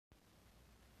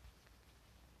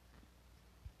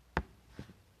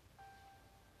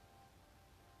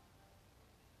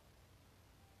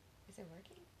it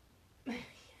working?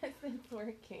 Yes, it's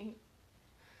working.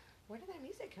 Where did that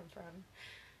music come from?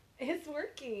 It's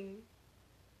working.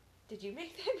 Did you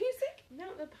make that music? No,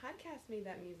 the podcast made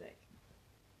that music.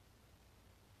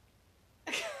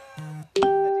 Such a good start.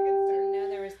 Didn't know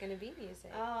there was going to be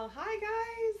music. Oh, hi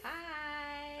guys.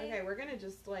 Hi. Okay, we're going to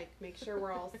just make sure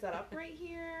we're all set up right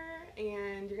here,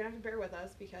 and you're going to have to bear with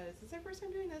us because this is our first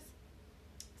time doing this.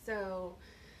 So,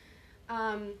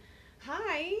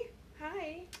 hi.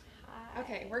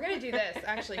 Okay, we're going to do this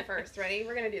actually first. Ready?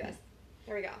 We're going to do this.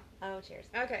 Here we go. Oh, cheers.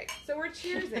 Okay, so we're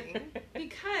cheersing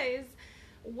because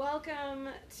welcome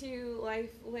to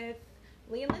Life with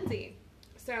Lee and Lindsey.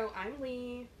 So I'm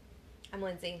Lee. I'm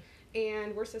Lindsay.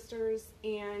 And we're sisters,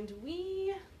 and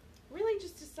we really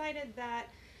just decided that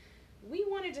we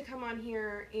wanted to come on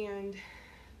here and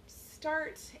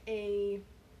start a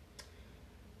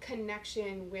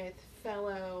connection with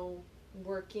fellow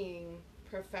working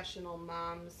professional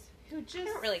moms who just... I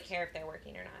don't really care if they're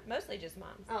working or not. Mostly just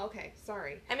moms. Oh, okay.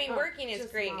 Sorry. I mean, working is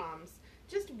just great. Moms.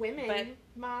 Just women, but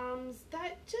moms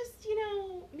that just,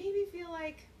 maybe feel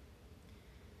like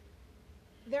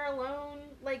they're alone.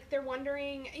 Like, they're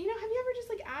wondering, have you ever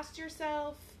just, asked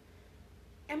yourself,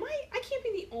 I can't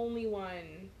be the only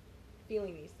one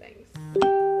feeling these things.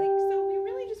 So we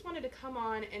really just wanted to come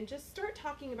on and just start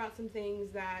talking about some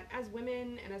things that, as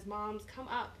women and as moms, come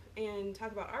up and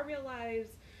talk about our real lives,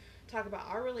 talk about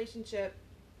our relationship.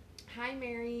 Hi,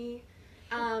 Mary.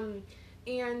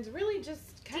 And really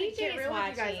just kind of get real with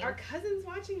you guys. Our cousin's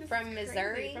watching this from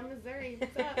Missouri. From Missouri.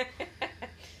 What's up?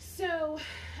 So,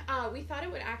 we thought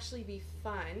it would actually be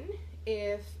fun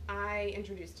if I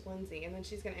introduced Lindsay, and then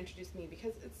she's going to introduce me,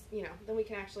 because it's, then we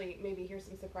can actually maybe hear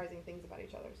some surprising things about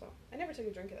each other. So, I never took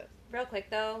a drink of this. Real quick,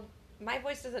 though, my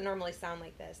voice doesn't normally sound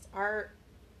like this.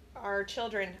 Our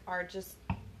children are just...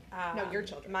 no, your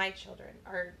children. My children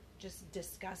are just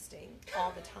disgusting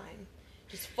all the time.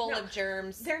 Just full of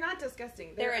germs. They're not disgusting.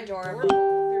 They're adorable.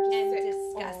 They're just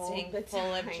disgusting,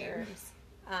 full of germs.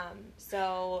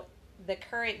 So the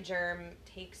current germ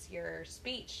takes your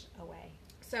speech away.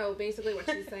 So basically what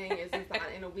she's saying is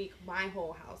that in a week, my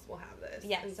whole house will have this.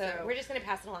 Yeah, so we're just going to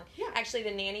pass it along. Yeah. Actually,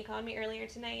 the nanny called me earlier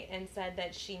tonight and said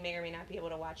that she may or may not be able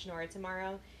to watch Nora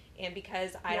tomorrow. And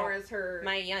because my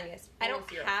youngest, I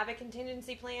don't have a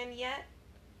contingency plan yet.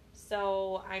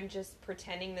 So I'm just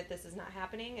pretending that this is not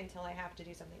happening until I have to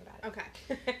do something about it.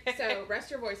 Okay. So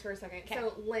rest your voice for a second. Okay.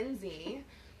 So Lindsay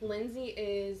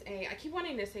is I keep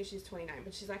wanting to say she's 29,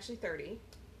 but she's actually 30.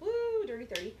 Woo, dirty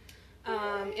 30.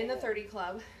 In the 30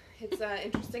 club. It's an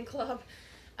interesting club.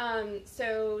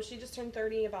 So she just turned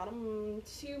 30 about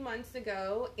 2 months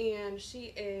ago, and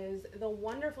she is the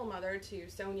wonderful mother to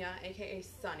Sonia, aka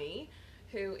Sunny,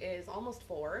 who is almost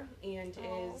 4 and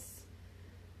is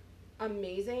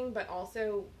amazing, but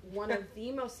also one of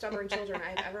the most stubborn children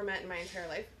I've ever met in my entire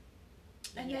life.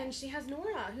 And then she has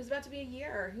Nora, who's about to be a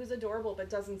year, who's adorable but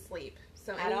doesn't sleep.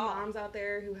 So any moms out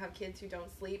there who have kids who don't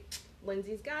sleep,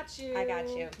 Lindsay's got you. I got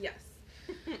you. Yes.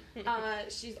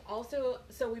 She's also,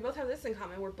 so we both have this in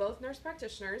common. We're both nurse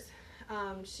practitioners.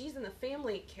 She's in the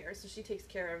family care, so she takes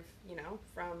care of,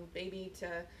 from baby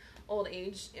to old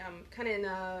age, kind of in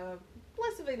a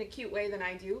less of an acute way than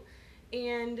I do.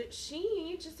 And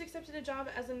she just accepted a job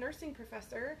as a nursing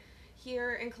professor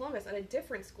here in Columbus at a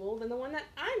different school than the one that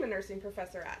I'm a nursing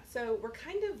professor at. So we're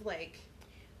kind of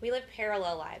we live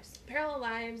parallel lives.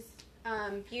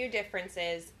 Few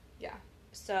differences. Yeah.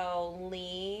 So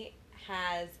Lee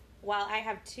has, I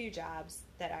have 2 jobs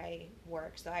that I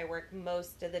work. So I work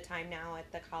most of the time now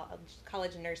at the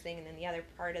College of Nursing, and then the other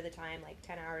part of the time,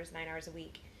 10 hours, 9 hours a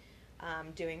week,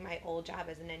 doing my old job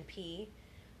as an NP.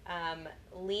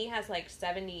 Lee has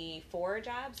 74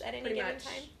 jobs at any given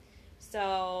time.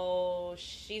 So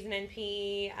she's an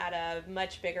NP at a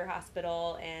much bigger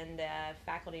hospital and a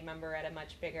faculty member at a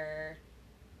much bigger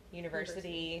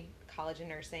university. College of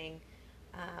Nursing.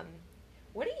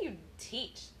 What do you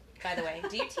teach, by the way?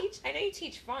 Do you teach? I know you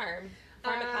teach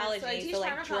pharmacology, so I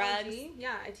teach drugs.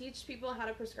 Yeah, I teach people how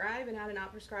to prescribe and how to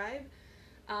not prescribe.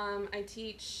 I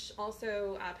teach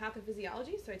also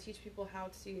pathophysiology, so I teach people how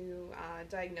to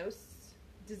diagnose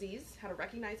disease, how to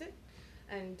recognize it,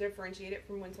 and differentiate it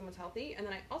from when someone's healthy. And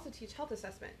then I also teach health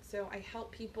assessment, so I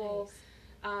help people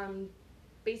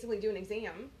basically do an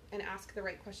exam and ask the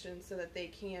right questions so that they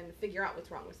can figure out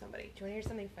what's wrong with somebody. Do you want to hear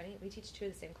something funny? We teach 2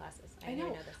 of the same classes. I know.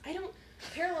 Know this. I don't.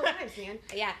 Parallel lives, man.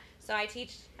 Yeah. So I'm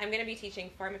going to be teaching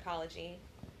pharmacology.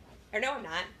 Or no, I'm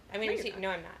not.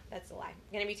 No, I'm not. That's a lie.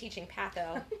 I'm going to be teaching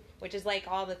patho, which is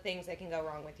all the things that can go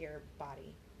wrong with your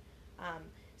body.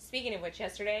 Speaking of which,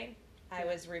 yesterday I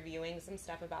was reviewing some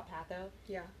stuff about patho.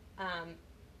 Yeah.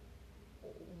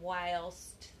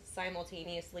 Whilst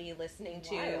simultaneously listening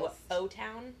Wild. to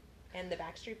O-Town and the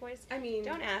Backstreet Boys. I mean,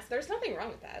 don't ask. There's nothing wrong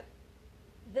with that.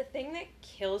 The thing that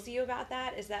kills you about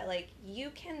that is that, like, you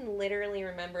can literally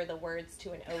remember the words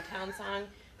to an O-Town song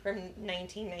from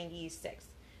 1996.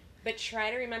 But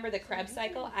try to remember the Krebs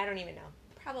cycle, I don't even know.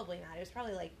 Probably not. It was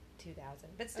probably, like, 2000.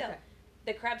 But still, Okay.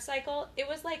 the Krebs cycle, it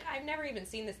was like, I've never even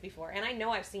seen this before. And I know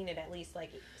I've seen it at least,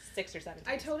 like, 6 or 7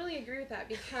 times. I totally agree with that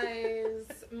because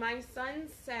my son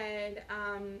said,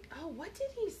 what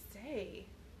did he say?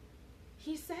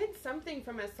 He said something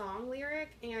from a song lyric,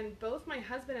 and both my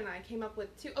husband and I came up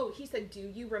with two. Oh, he said, "Do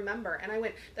you remember?" And I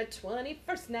went, "The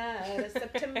 21st night of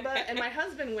September," and my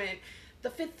husband went, the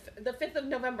 5th of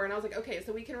November, and I was like, okay,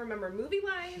 so we can remember movie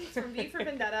lines from V for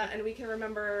Vendetta, and we can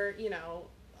remember,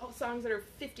 songs that are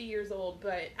 50 years old,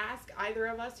 but ask either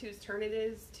of us whose turn it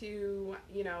is to,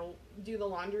 do the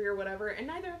laundry or whatever, and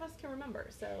neither of us can remember,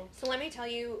 so. So let me tell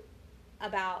you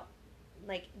about,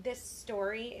 like, this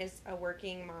story is a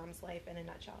working mom's life in a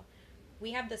nutshell.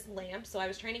 We have this lamp, so I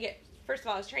was trying to get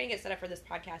set up for this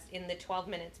podcast in the 12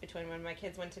 minutes between when my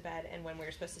kids went to bed and when we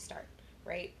were supposed to start,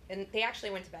 right? And they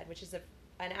actually went to bed, which is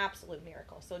an absolute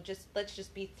miracle, so let's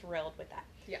just be thrilled with that.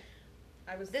 Yeah.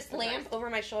 This lamp over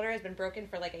my shoulder has been broken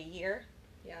for like a year.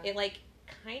 Yeah. It like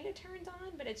kind of turns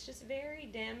on, but it's just very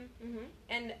dim. Mm-hmm.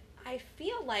 And I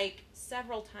feel like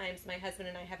several times my husband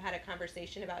and I have had a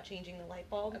conversation about changing the light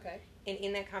bulb. Okay. And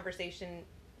in that conversation,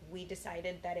 we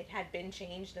decided that it had been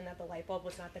changed and that the light bulb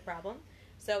was not the problem.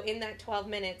 So in that 12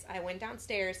 minutes, I went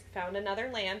downstairs, found another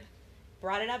lamp,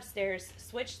 brought it upstairs,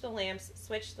 switched the lamps,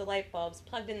 switched the light bulbs,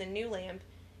 plugged in the new lamp,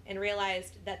 and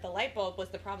realized that the light bulb was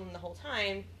the problem the whole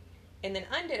time, and then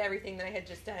undid everything that I had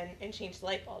just done and changed the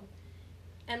light bulb.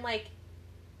 And, like,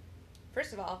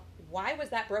 first of all, why was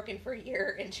that broken for a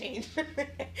year and changed?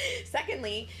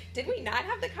 Secondly, did we not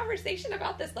have the conversation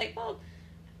about this light bulb?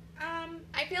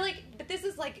 I feel like, but this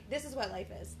is what life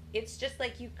is. It's just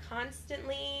like you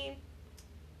constantly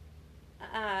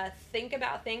think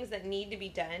about things that need to be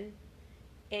done,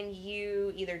 and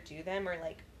you either do them or,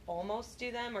 like, almost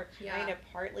do them or kind of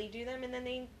partly do them, and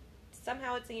then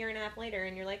somehow it's a year and a half later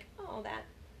and you're like, oh,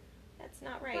 that's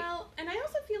not right. Well, and I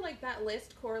also feel like that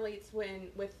list correlates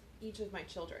with each of my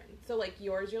children. So, like,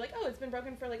 yours, you're like, oh, it's been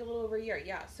broken for, like, a little over a year.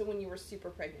 Yeah, so when you were super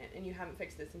pregnant and you haven't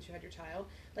fixed it since you had your child,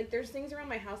 like, there's things around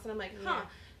my house and I'm like, well,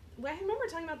 I remember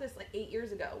talking about this, like, 8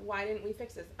 years ago. Why didn't we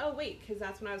fix this? Oh, wait, because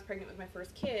that's when I was pregnant with my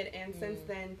first kid, and since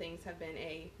then, things have been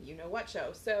a you-know-what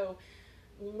show. So,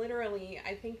 literally,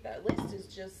 I think that list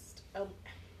is just,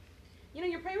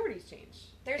 your priorities change.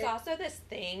 There's also this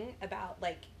thing about,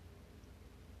 like,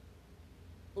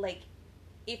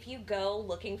 if you go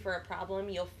looking for a problem,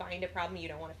 you'll find a problem you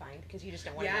don't want to find because you just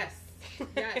don't want to know.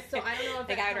 Yes. So I don't know if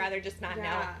like, I would rather just not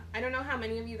know. I don't know how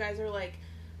many of you guys are like,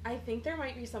 I think there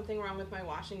might be something wrong with my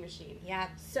washing machine. Yeah.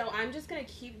 So I'm just going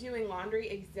to keep doing laundry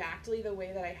exactly the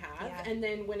way that I have. Yeah. And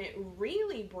then when it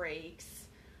really breaks,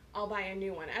 I'll buy a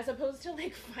new one. As opposed to,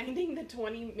 like, finding the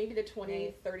 $20,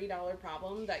 $30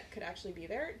 problem that could actually be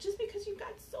there. Just because you've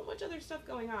got so much other stuff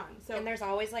going on. So. And there's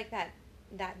always, like, that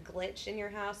glitch in your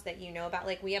house that you know about.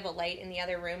 Like, we have a light in the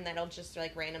other room that'll just,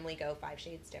 like, randomly go 5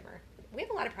 shades dimmer. We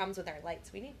have a lot of problems with our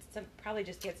lights. We need probably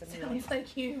just get some new Sounds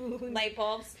like you. light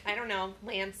bulbs. I don't know.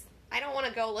 Lamps. I don't want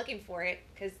to go looking for it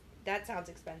because that sounds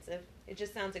expensive. It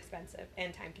just sounds expensive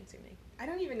and time consuming. I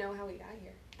don't even know how we got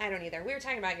here. I don't either. We were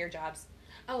talking about your jobs.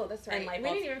 Oh, that's right. We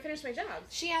didn't even finish my jobs.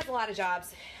 She has a lot of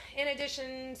jobs. In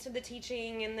addition to the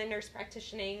teaching and the nurse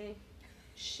practitioning,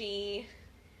 she's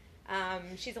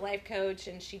a life coach,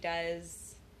 and she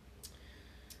does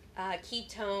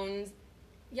ketones.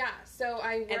 Yeah, so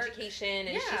I work... Education,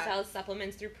 and she sells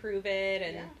supplements through Prove It,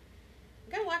 and... Yeah.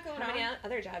 Got a lot going on. How many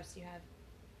other jobs do you have?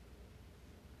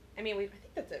 I mean, I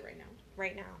think that's it right now.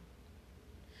 Right now.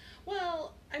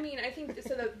 Well, I mean, I think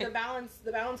so. The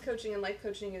balance coaching and life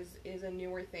coaching is a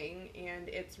newer thing, and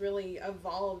it's really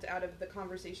evolved out of the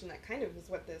conversation that kind of is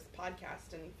what this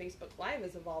podcast and Facebook Live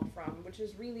has evolved from, which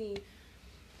is really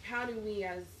how do we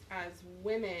as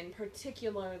women,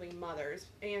 particularly mothers,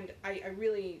 and I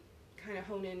really kind of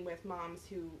hone in with moms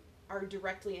who are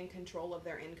directly in control of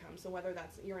their income. So whether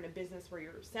that's you're in a business where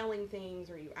you're selling things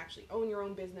or you actually own your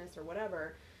own business or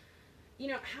whatever.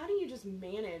 How do you just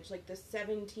manage, like, the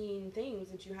 17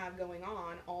 things that you have going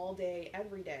on all day,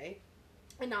 every day,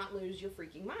 and not lose your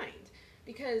freaking mind?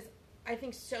 Because I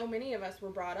think so many of us were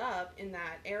brought up in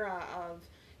that era of,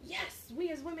 yes,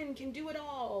 we as women can do it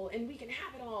all, and we can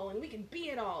have it all, and we can be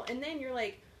it all. And then you're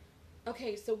like,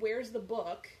 okay, so where's the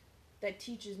book that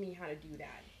teaches me how to do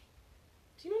that?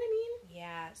 Do you know what I mean?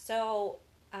 Yeah. So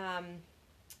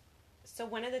So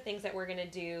one of the things that we're going to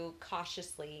do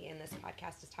cautiously in this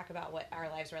podcast is talk about what our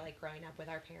lives were like growing up with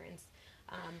our parents.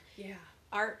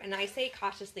 And I say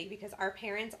cautiously because our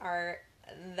parents are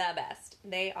the best.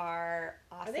 They are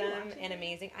awesome and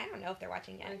amazing. I don't know if they're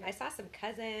watching yet. Okay. I saw some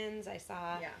cousins. I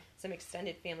saw some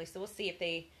extended family. So we'll see if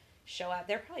they show up.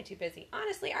 They're probably too busy.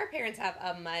 Honestly, our parents have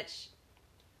a much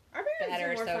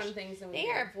better do more fun things than we do. They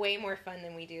have way more fun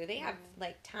than we do. They have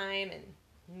like time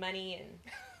and money, and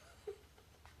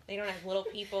they don't have little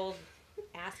people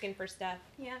asking for stuff.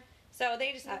 Yeah. So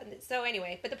they just have, so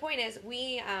anyway, but the point is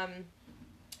we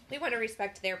want to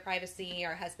respect their privacy,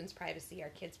 our husband's privacy, our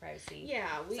kids' privacy. Yeah.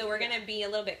 So we're going to be a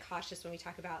little bit cautious when we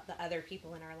talk about the other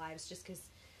people in our lives, just because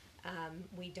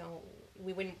we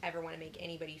wouldn't ever want to make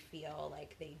anybody feel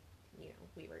like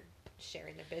we were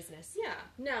sharing their business. Yeah.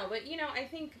 No, but I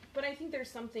think there's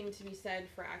something to be said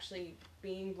for actually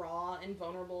being raw and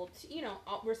vulnerable to,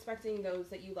 respecting those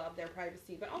that you love, their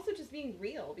privacy, but also just being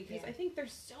real, because I think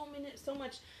there's so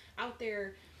much out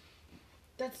there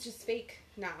that's just fake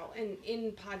now, and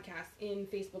in podcasts, in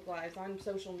Facebook Lives, on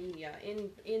social media,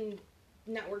 in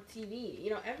network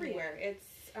TV, everywhere. It's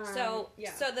so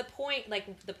the point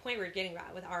we're getting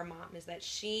at with our mom is that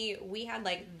we had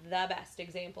like the best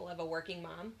example of a working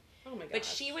mom. Oh my gosh. But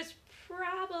she was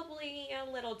probably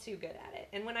a little too good at it.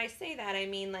 And when I say that, I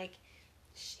mean like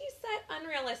she set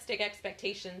unrealistic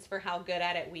expectations for how good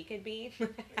at it we could be.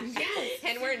 Yes.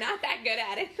 And we're not that good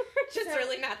at it. We're just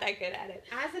really not that good at it.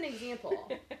 As an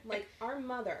example, like our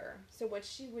mother, so what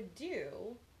she would do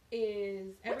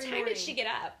is every morning... What time did she get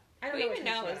up? I don't know what time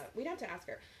she got up. We'd have to ask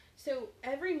her. So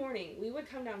every morning we would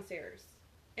come downstairs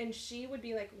and she would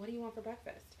be like, "What do you want for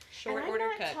breakfast?" Short order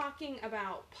cook. I'm not talking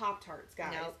about Pop-Tarts,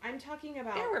 guys. No. I'm talking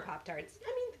about... There were Pop-Tarts.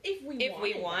 I mean, if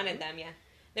we wanted them, yeah.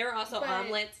 There were also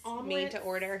omelets made to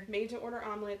order. Made to order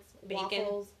omelets,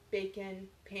 waffles, bacon,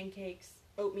 pancakes,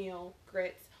 oatmeal,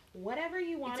 grits, whatever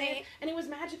you wanted. And it was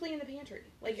magically in the pantry.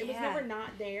 Like, it was never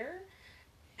not there.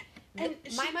 And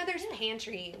my mother's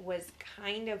pantry was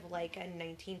kind of like a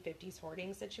 1950s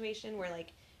hoarding situation where,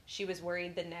 like, she was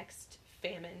worried the next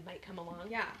famine might come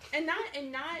along. Yeah, and not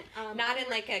in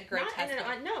like a grotesque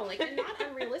way. And not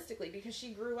unrealistically, because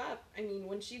she grew up. I mean,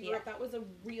 when she grew up, that was a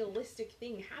realistic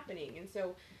thing happening, and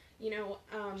so,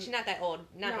 she's not that old,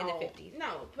 in the 50s.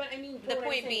 No, but I mean, the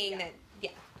point being that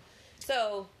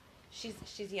so she's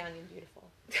young and beautiful.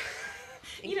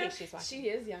 In case she's watching. She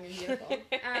is young and beautiful.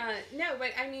 No,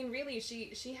 but I mean, really,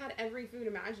 she had every food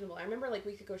imaginable. I remember, like,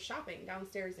 we could go shopping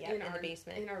downstairs in our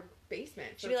basement. In our basement.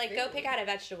 She'd be like, "Go pick out a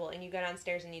vegetable," and you go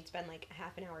downstairs and you'd spend like a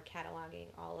half an hour cataloging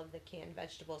all of the canned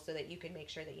vegetables so that you could make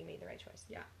sure that you made the right choice.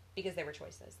 Yeah, because there were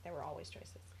choices. There were always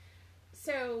choices.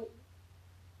 So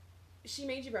she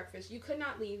made you breakfast. You could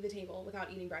not leave the table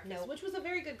without eating breakfast, which was a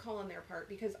very good call on their part,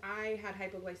 because I had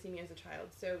hypoglycemia as a child.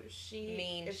 So if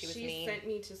she sent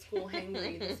me to school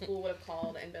hangry, the school would have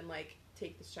called and been like,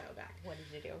 "Take this child back." What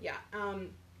did you do? Yeah.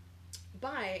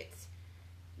 But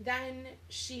then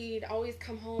she'd always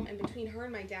come home, and between her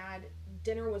and my dad,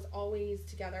 dinner was always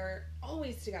together.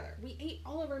 Always together. We ate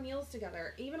all of our meals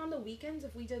together. Even on the weekends,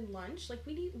 if we did lunch, like,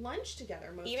 we'd eat lunch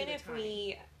together most of the time. Even if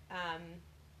we...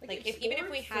 even if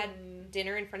we had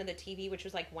dinner in front of the TV, which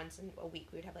was like once in a week,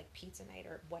 we would have like pizza night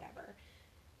or whatever.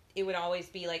 It would always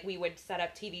be like we would set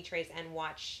up TV trays and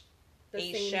watch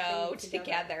a show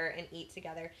together and eat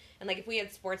together. And like if we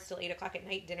had sports till 8 o'clock at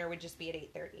night, dinner would just be at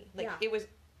 8:30. Like it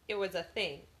was a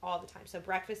thing all the time. So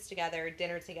breakfast together,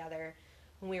 dinner together.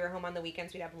 When we were home on the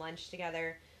weekends, we'd have lunch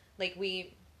together. Like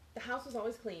the house was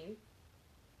always clean.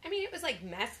 I mean, it was, like,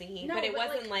 messy, but it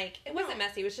wasn't, it wasn't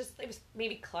messy. It was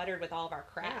maybe cluttered with all of our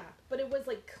crap. Yeah, but it was,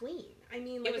 like, clean. I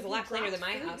mean, like, it was a lot cleaner than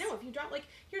my house. No, if you drop, like,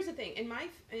 here's the thing. In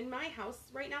my house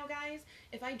right now, guys,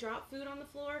 if I drop food on the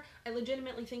floor, I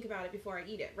legitimately think about it before I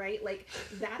eat it, right? Like,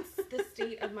 that's the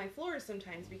state of my floors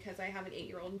sometimes, because I have an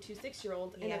 8-year-old and 2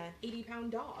 6-year-olds and an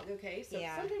 80-pound dog, okay? So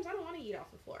sometimes I don't want to eat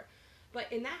off the floor.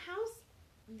 But in that house,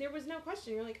 there was no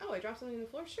question. You're like, "Oh, I dropped something on the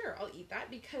floor? Sure, I'll eat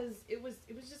that," because it was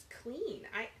just clean.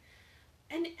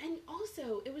 And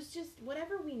also, it was just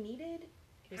whatever we needed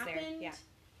happened. Yeah.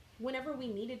 Whenever we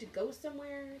needed to go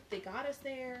somewhere, they got us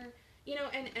there.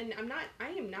 And I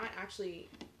am not actually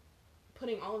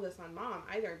putting all of this on Mom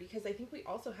either, because I think we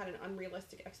also had an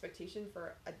unrealistic expectation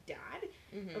for a dad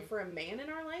or for a man in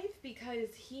our life,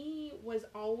 because he was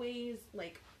always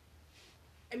like,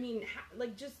 I mean,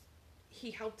 he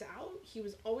helped out. He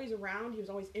was always around. He was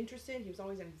always interested. He was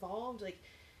always involved. Like,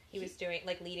 he was doing,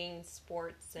 like, leading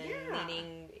sports and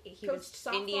he coached was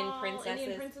softball,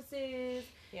 Indian princesses.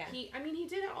 Yeah. He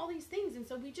did all these things. And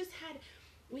so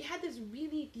we had these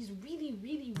really, really,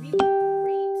 really, really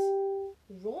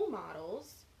great role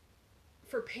models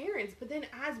for parents. But then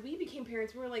as we became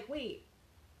parents, we were like, wait,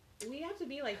 we have to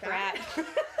be like that?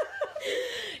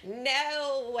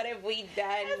 No, what have we done?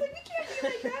 I was like, we can't be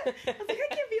like that. I was like,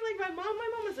 I can't be like my mom. My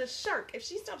mom is a shark. If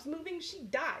she stops moving, she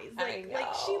dies.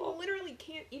 Like she literally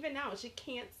can't, even now, she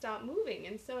can't stop moving.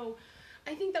 And so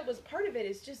I think that was part of it,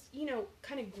 is just, you know,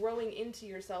 kind of growing into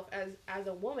yourself as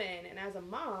a woman and as a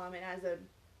mom and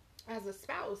as a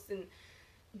spouse, and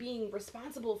being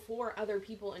responsible for other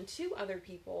people and to other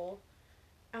people.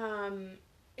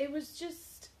 It was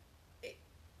just,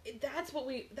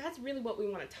 that's really what we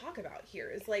want to talk about here,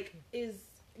 is like,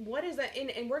 what is that?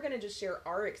 And we're going to just share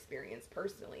our experience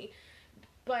personally,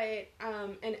 but,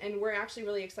 and we're actually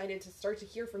really excited to start to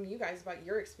hear from you guys about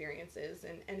your experiences,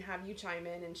 and have you chime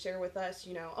in and share with us,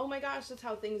 you know, oh my gosh, that's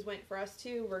how things went for us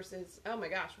too, versus, oh my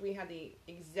gosh, we had the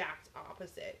exact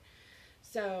opposite.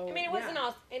 So, I mean, it wasn't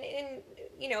all, and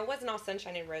you know, it wasn't all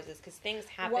sunshine and roses, because things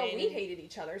happened. Well, we hated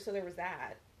each other, so there was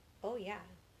that. Oh yeah,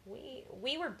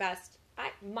 we were best.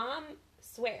 Mom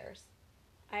swears,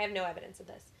 I have no evidence of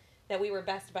this, that we were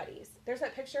best buddies. There's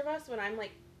that picture of us when I'm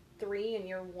like 3 and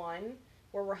you're 1,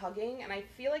 where we're hugging, and I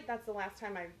feel like that's the last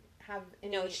time I have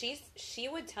any... No, she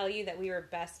would tell you that we were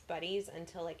best buddies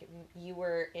until like you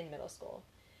were in middle school.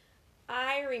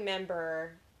 I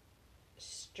remember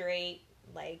straight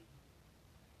like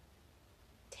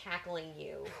tackling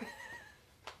you.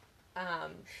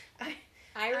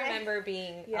 I remember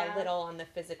being a little on the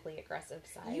physically aggressive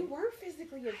side. You were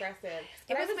physically aggressive.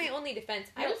 It was my only defense.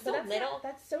 I was so little.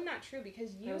 That's so not true,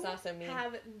 because you was also mean.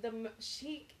 Have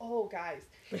she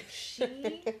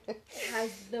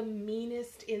has the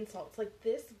meanest insults. Like,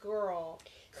 this girl.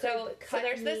 So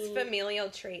there's this familial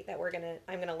trait that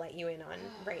I'm gonna let you in on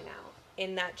right now.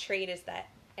 And that trait is that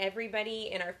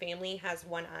everybody in our family has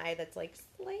one eye that's like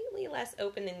slightly less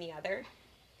open than the other.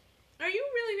 Are you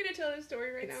really gonna tell this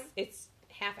story now? It's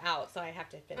half out, so I have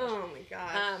to finish. Oh my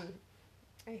gosh.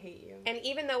 I hate you. And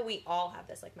even though we all have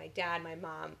this, like my dad, my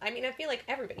mom, I mean, I feel like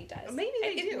everybody does. Maybe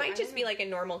they do. It might just be like a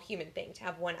normal human thing to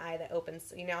have one eye that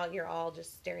opens. You know, you're all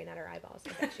just staring at our eyeballs.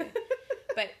 I bet you.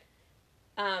 But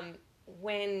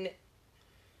when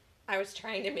I was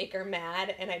trying to make her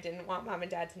mad, and I didn't want mom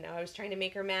and dad to know I was trying to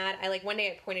make her mad, one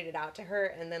day I pointed it out to her,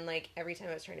 and then like every time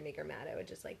I was trying to make her mad, I would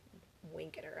just like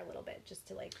wink at her a little bit, just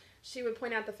to like... She would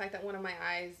point out the fact that one of my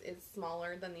eyes is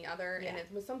smaller than the other, and it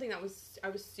was something that I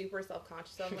was super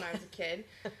self-conscious of when I was a kid.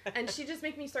 And she'd just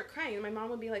make me start crying, and my mom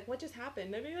would be like, what just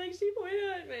happened? I'd be like, she pointed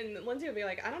at me, and Lindsay would be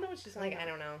like, I don't know what she's talking about. I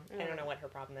don't know. I don't know what her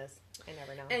problem is. I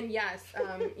never know. And yes,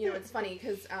 you know, it's funny,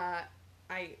 because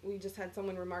we just had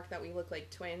someone remark that we look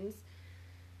like twins.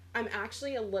 I'm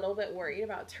actually a little bit worried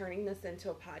about turning this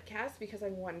into a podcast, because I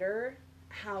wonder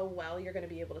how well you're going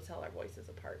to be able to tell our voices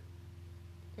apart.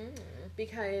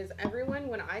 Because everyone,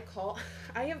 when I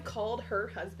have called her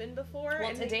husband before.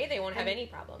 Well, today they won't have any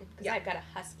problem, because I've got a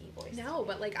husky voice. No,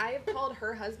 but like, I have called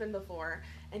her husband before,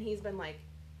 and he's been like,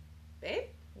 babe?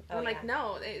 Oh, I'm like,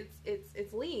 no,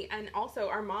 it's Lee. And also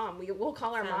our mom, we'll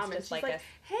call our mom, and she's like,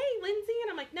 hey, Lindsay. And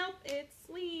I'm like, nope, it's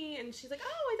Lee. And she's like, oh,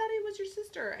 I thought it was your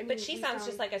sister. I mean, but she sounds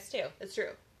just like us too. It's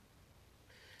true.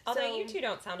 Although you two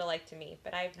don't sound alike to me,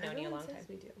 but I've known you a long time.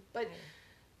 We do. But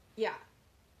yeah.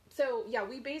 So yeah,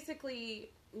 we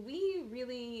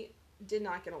really did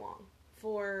not get along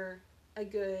for a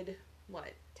good,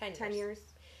 10 years?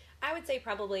 I would say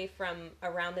probably from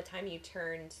around the time you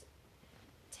turned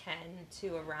 10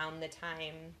 to around the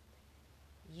time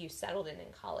you settled in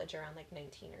college, around like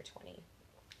 19 or 20.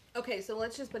 Okay, so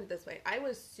let's just put it this way. I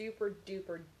was super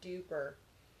duper duper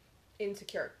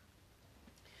insecure.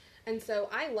 And so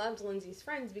I loved Lindsay's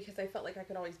friends, because I felt like I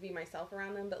could always be myself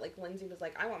around them, but like Lindsay was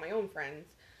like, I want my own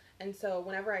friends. And so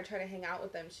whenever I try to hang out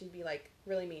with them, she'd be like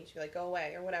really mean. She'd be like, go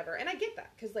away or whatever. And I get that,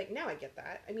 because like now I get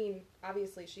that. I mean,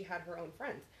 obviously she had her own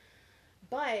friends.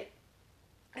 But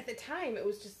at the time, it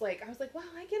was just like, I was like, wow,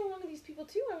 I get along with these people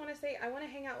too. I want to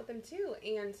hang out with them too.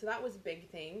 And so that was a big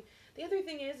thing. The other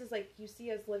thing is like, you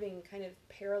see us living kind of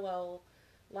parallel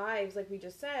lives, like we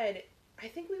just said. I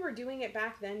think we were doing it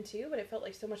back then too, but it felt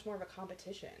like so much more of a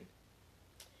competition.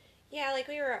 Yeah, like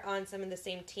we were on some of the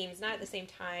same teams, not at the same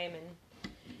time. And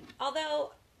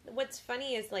although what's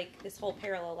funny is like this whole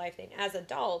parallel life thing, as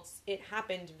adults, it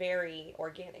happened very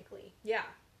organically. Yeah.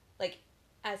 Like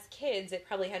as kids, it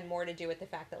probably had more to do with the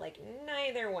fact that like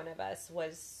neither one of us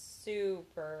was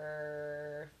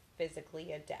super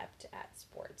physically adept at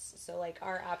sports. So like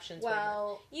our options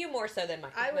were you more so than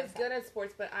mine. I was good at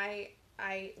sports, but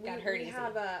we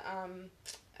have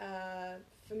a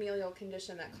familial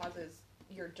condition that causes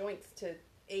your joints to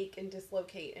ache and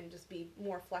dislocate and just be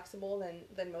more flexible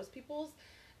than most people's.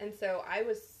 And so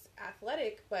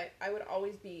athletic, but I would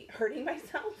always be hurting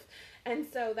myself. And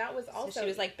so that was also... So she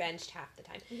was, like, benched half the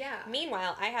time. Yeah.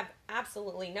 Meanwhile, I have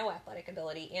absolutely no athletic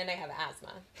ability, and I have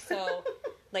asthma. So,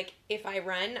 like, if I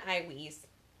run, I wheeze,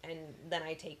 and then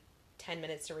I take 10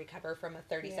 minutes to recover from a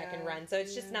 30-second run. So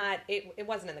it's just not... It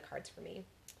wasn't in the cards for me.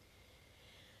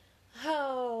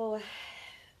 Oh,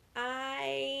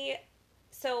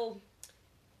 So,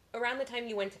 around the time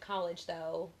you went to college,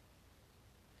 though,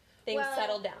 things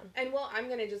settled down. And, I'm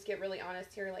going to just get really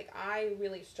honest here. Like, I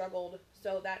really struggled.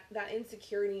 So that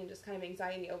insecurity and just kind of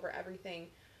anxiety over everything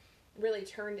really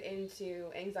turned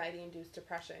into anxiety-induced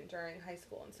depression during high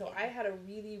school. And so I had a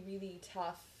really, really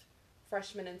tough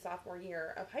freshman and sophomore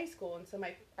year of high school. And so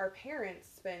our parents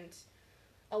spent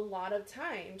a lot of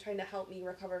time trying to help me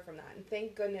recover from that. And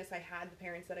thank goodness I had the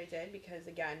parents that I did, because,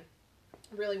 again,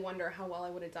 really wonder how well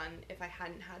I would have done if I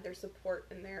hadn't had their support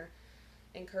and their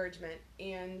encouragement.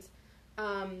 And,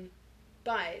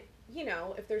 but,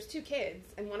 if there's two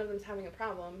kids and one of them's having a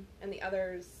problem and the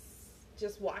other's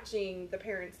just watching the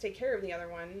parents take care of the other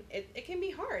one, it can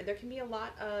be hard. There can be a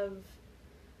lot of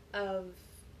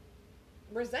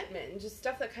resentment and just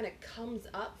stuff that kind of comes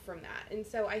up from that. And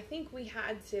so I think we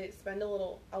had to spend a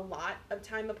lot of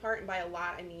time apart, and by a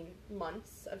lot I mean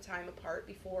months of time apart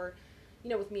before,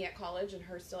 with me at college and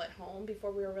her still at home,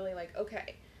 before we were really like,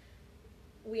 okay,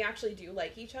 we actually do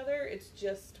like each other. It's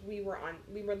just we were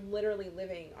literally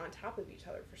living on top of each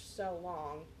other for so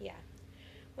long. Yeah.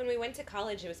 When we went to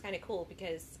college, it was kind of cool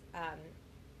because,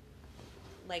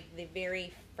 like, the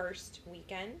very first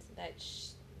weekend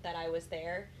that I was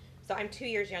there, so I'm 2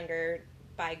 years younger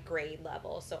by grade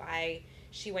level. So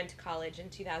she went to college in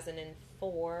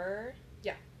 2004.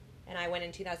 Yeah. And I went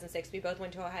in 2006. We both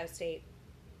went to Ohio State.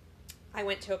 I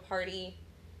went to a party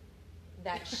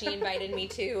that she invited me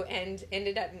to, and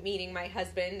ended up meeting my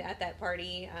husband at that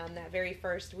party that very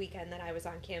first weekend that I was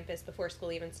on campus before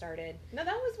school even started. No,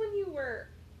 that was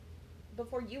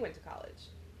before you went to college.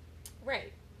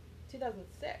 Right.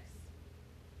 2006.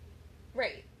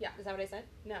 Right. Yeah. Is that what I said?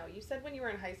 No, you said when you were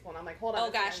in high school, and I'm like, hold on.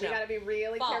 Oh, gosh, no. We gotta be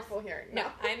really careful here. No,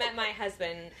 I met my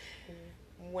husband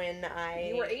when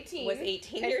you were 18. Was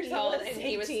 18 years old, and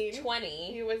he was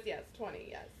 20. He was, 20,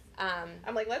 yes.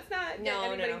 I'm like, let's not get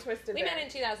anybody twisted. We met in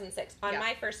 2006 on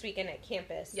my first weekend at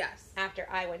campus. Yes. After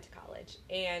I went to college.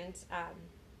 And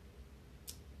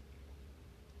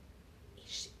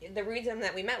the reason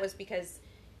that we met was because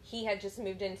he had just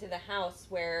moved into the house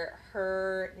where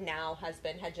her now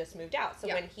husband had just moved out. So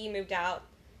when he moved out,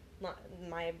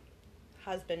 my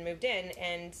husband moved in,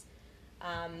 and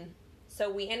so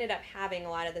we ended up having a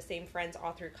lot of the same friends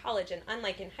all through college, and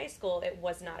unlike in high school, it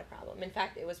was not a problem. In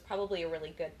fact, it was probably a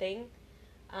really good thing.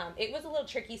 It was a little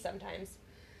tricky sometimes.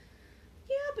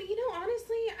 Yeah, but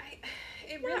honestly,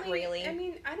 Not really. I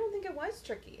mean, I don't think it was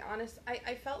tricky.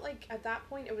 I felt like at that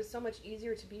point it was so much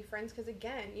easier to be friends because,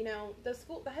 again, the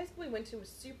high school we went to was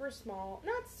super small.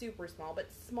 Not super small,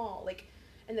 but small. Like,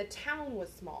 and the town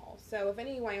was small. So if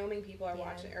any Wyoming people are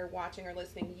watching or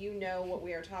listening, you know what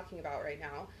we are talking about right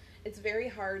now. It's very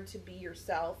hard to be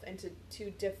yourself and to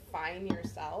define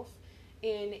yourself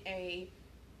in a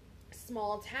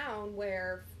small town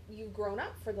where you've grown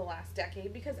up for the last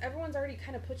decade, because everyone's already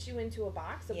kind of put you into a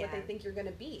box of what they think you're going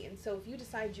to be. And so if you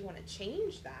decide you want to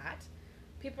change that,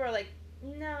 people are like,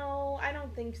 no, I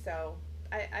don't think so.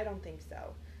 I don't think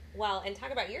so. Well, and talk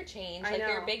about your change,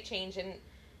 your big change. And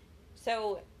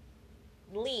so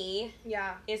Lee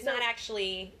is not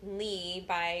actually Lee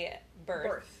by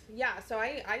birth. Yeah, so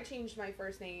I changed my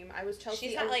first name. I was Chelsea.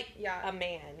 She's not a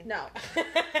man. No.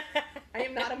 I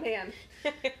am not a man.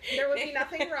 There would be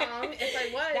nothing wrong if I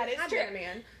was. That is true. Been a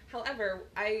man. However,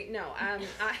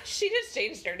 she just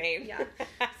changed her name. Yeah.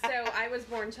 So I was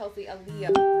born Chelsea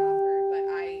Aaliyah Crawford, but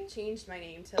I changed my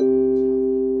name to Chelsea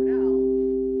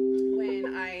Cordell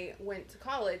when I went to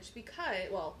college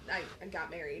because, I got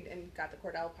married and got the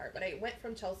Cordell part, but I went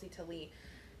from Chelsea to Lee,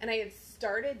 and I had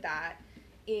started that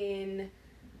in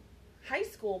high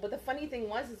school, but the funny thing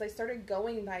was I started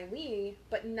going by Lee,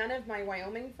 but none of my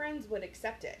Wyoming friends would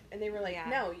accept it, and they were like,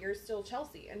 no, you're still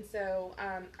Chelsea. And so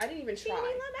I didn't even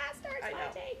try. I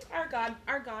know.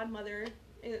 Our godmother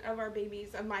of our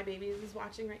babies, of my babies, is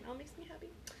watching right now. It makes me happy.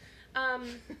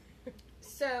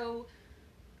 So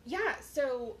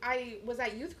I was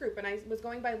at youth group, and I was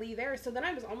going by Lee there. So then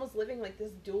I was almost living like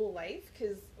this dual life,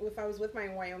 because if I was with my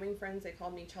Wyoming friends, they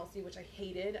called me Chelsea, which I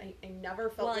hated. I never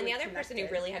felt and the other person who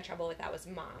really had trouble with that was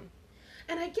Mom.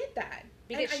 And I get that.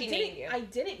 Because she named you. I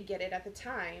didn't get it at the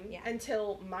time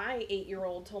until my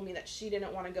 8-year-old told me that she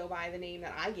didn't want to go by the name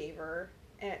that I gave her.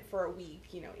 for a week,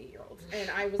 8-year-olds. And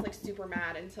I was like super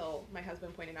mad until my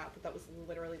husband pointed out that was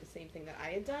literally the same thing that I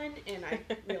had done, and I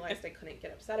realized I couldn't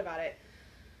get upset about it.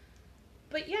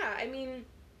 But yeah, I mean,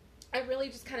 I really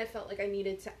just kind of felt like I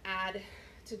needed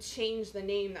to change the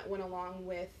name that went along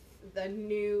with the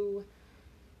new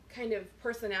kind of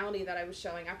personality that I was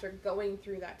showing after going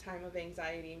through that time of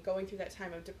anxiety and going through that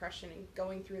time of depression and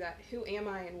going through that who am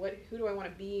I and who do I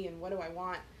want to be and what do I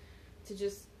want, to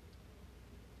just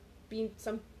be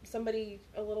somebody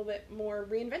a little bit more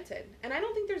reinvented. And I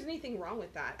don't think there's anything wrong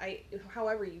with that,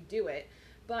 however you do it,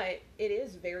 but it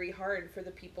is very hard for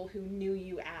the people who knew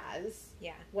you as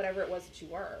whatever it was that you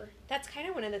were. That's kind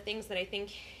of one of the things that I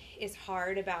think is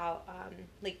hard about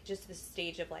like just the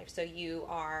stage of life. So you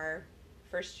are,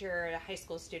 first you're a high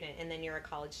school student, and then you're a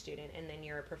college student, and then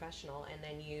you're a professional, and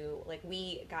then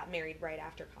we got married right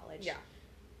after college. Yeah.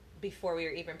 Before we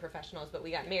were even professionals, but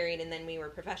we got married, and then we were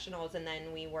professionals, and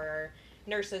then we were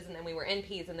nurses, and then we were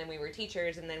NPs, and then we were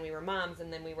teachers, and then we were moms,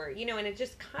 and then we were, and it's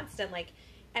just constant, like,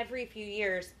 every few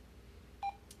years,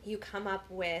 you come up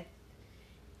with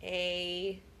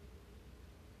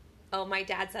my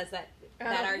dad says that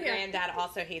our granddad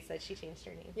also hates that she changed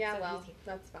her name. Yeah, so well,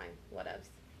 that's fine. Whatevs.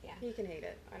 Yeah. He can hate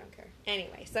it. I don't care.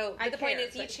 Anyway, so the point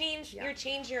is you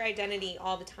change your identity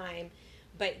all the time,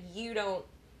 but you don't,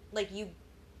 like,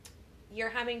 you're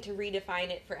having to redefine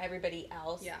it for everybody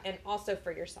else and also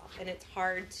for yourself. And it's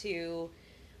hard to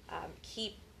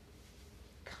keep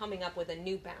coming up with a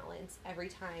new balance every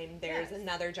time there's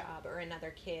another job or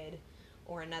another kid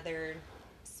or another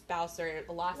spouse or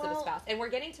the loss of a spouse. And we're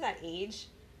getting to that age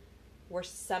where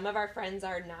some of our friends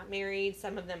are not married,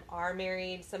 some of them are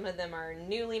married, some of them are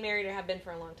newly married or have been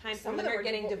for a long time, some of them are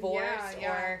getting divorced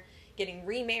or getting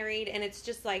remarried, and it's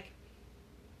just like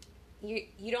you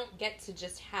don't get to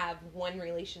just have one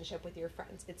relationship with your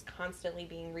friends. It's constantly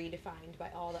being redefined by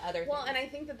all the other things. Well, and I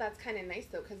think that's kind of nice,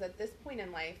 though, because at this point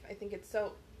in life, I think it's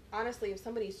so... Honestly, if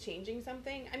somebody's changing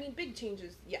something, I mean, big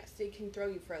changes, yes, they can throw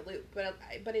you for a loop,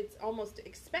 but it's almost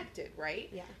expected, right?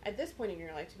 Yeah. At this point in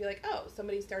your life, to be like, oh,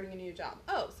 somebody's starting a new job.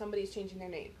 Oh, somebody's changing their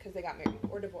name because they got married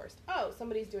or divorced. Oh,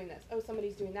 somebody's doing this. Oh,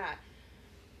 somebody's doing that.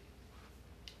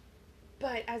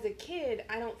 But as a kid,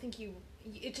 I don't think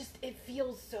it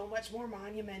feels so much more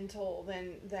monumental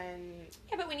than...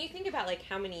 Yeah, but when you think about, like,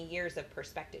 how many years of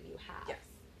perspective you have. Yes.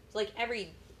 So,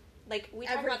 like, we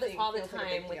talk about this all the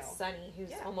time with Sunny,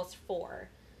 who's almost 4.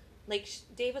 Like,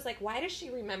 Dave was like, why does she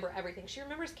remember everything? She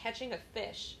remembers catching a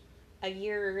fish a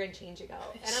year and change ago.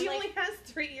 And she only has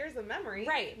 3 years of memory.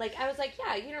 Right. Like, I was like,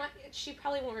 yeah, she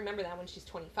probably won't remember that when she's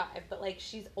 25, but, like,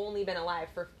 she's only been alive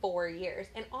for 4 years.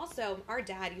 And also, our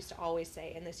dad used to always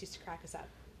say, and this used to crack us up,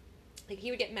 like,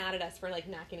 he would get mad at us for, like,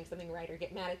 not getting something right, or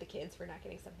get mad at the kids for not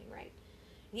getting something right.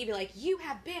 And he'd be like, you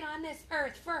have been on this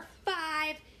earth for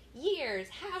 5 years.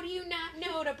 How do you not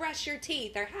know to brush your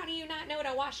teeth? Or how do you not know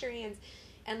to wash your hands?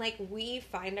 And, like, we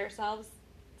find ourselves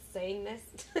saying this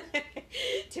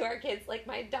to our kids. Like,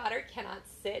 my daughter cannot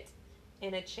sit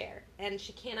in a chair, and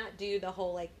she cannot do the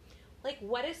whole, like,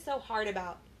 what is so hard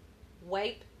about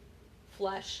wipe,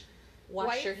 flush,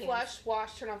 wash your hands? Wipe, flush,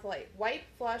 wash, turn off the light. Wipe,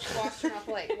 flush, wash, turn off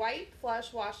the light. Wipe,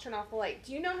 flush, wash, turn off the light.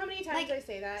 Do you know how many times I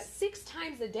say that? 6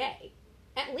 times a day,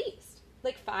 at least.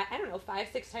 Like 5,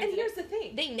 6 times. And here's the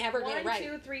thing: they never get it right.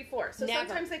 1, 2, 3, 4. So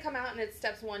sometimes they come out and it's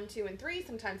steps 1, 2, and 3.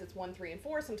 Sometimes it's 1, 3, and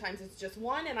 4. Sometimes it's just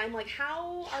 1. And I'm like,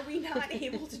 how are we not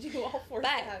able to do all 4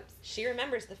 steps? She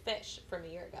remembers the fish from a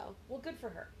year ago. Well, good for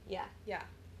her. Yeah. Yeah.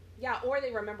 Yeah. Or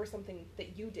they remember something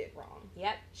that you did wrong.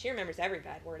 Yep. She remembers every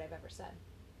bad word I've ever said.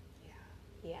 Yeah.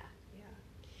 Yeah. Yeah.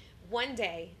 One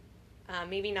day,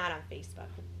 maybe not on Facebook,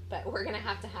 but we're gonna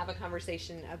have a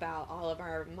conversation about all of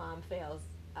our mom fails.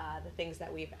 The things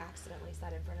that we've accidentally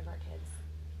said in front of our kids.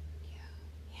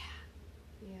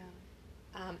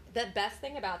 Yeah. The best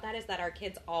thing about that is that our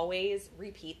kids always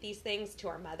repeat these things to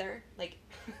our mother. Like,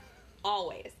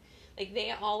 always. Like,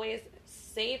 they always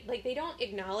say, like, they don't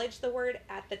acknowledge the word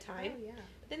at the time. Oh, yeah.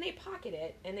 But then they pocket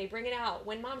it and they bring it out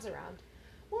when mom's around.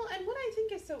 Well, and what I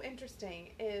think is so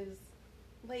interesting is,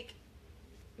 like,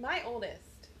 my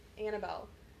oldest, Annabelle,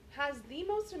 has the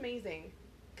most amazing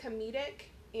comedic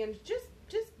and just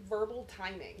verbal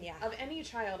timing of any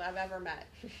child I've ever met.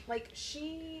 Like,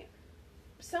 somebody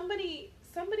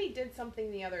did something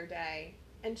the other day,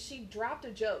 and she dropped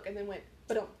a joke and then went,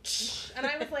 ba-dum, and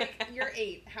I was like, you're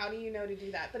 8, how do you know to do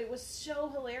that? But it was so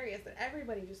hilarious that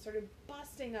everybody just started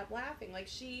busting up laughing. Like,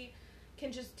 she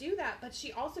can just do that, but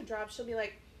she also she'll be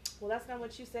like, well, that's not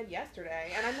what you said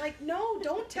yesterday. And I'm like, no,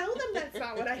 don't tell them that's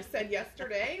not what I said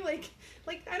yesterday. Like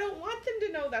I don't want them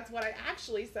to know that's what I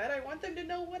actually said. I want them to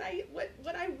know what I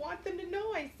want them to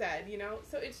know I said,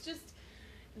 So it's just,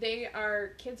 Kids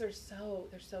are they're so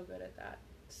good at that.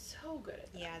 So good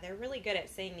at that. Yeah, they're really good at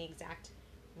saying the exact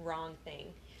wrong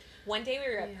thing. One day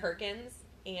we were at Perkins,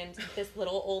 and this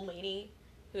little old lady,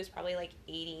 who was probably like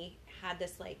 80, had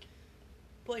this like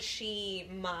bushy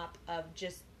mop of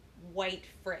just white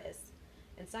frizz.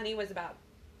 And Sunny was about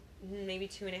maybe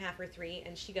 2.5 or 3,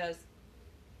 and she goes,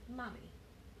 "Mommy,"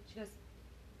 she goes,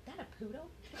 "that a poodle?"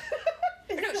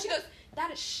 Or no, she goes,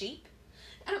 "that a sheep?"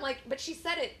 And I'm like, but she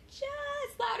said it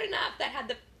just loud enough that had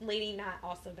the lady not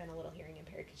also been a little hearing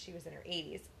impaired because she was in her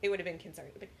 80s, it would have been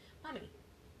concerning. But, "Mommy,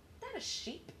 that a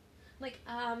sheep?" I'm like,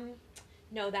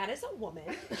 no, that is a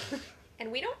woman.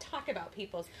 And we don't talk about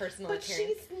people's personal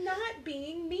appearance. But she's not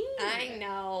being mean. I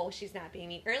know she's not being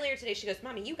mean. Earlier today, she goes,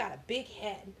 "Mommy, you got a big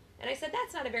head." And I said,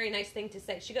 "That's not a very nice thing to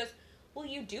say." She goes, "Well,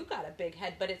 you do got a big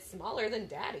head, but it's smaller than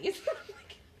Daddy's." I'm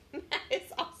like, that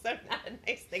is also not a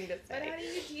nice thing to say. But how do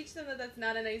you teach them that that's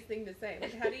not a nice thing to say?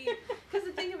 Like, how do you... Because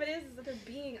the thing of it is that they're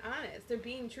being honest. They're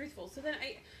being truthful. So then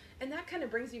and that kind of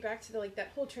brings you back to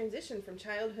that whole transition from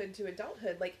childhood to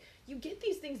adulthood. Like, you get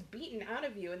these things beaten out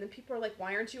of you, and then people are like,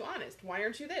 "Why aren't you honest? Why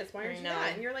aren't you this? Why aren't you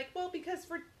that?" And you're like, well, because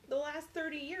for the last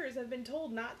 30 years, I've been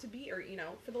told not to be, or,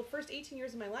 for the first 18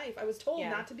 years of my life, I was told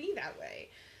not to be that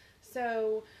way.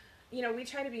 So, we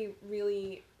try to be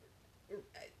really...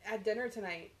 At dinner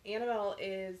tonight, Annabelle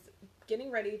is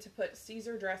getting ready to put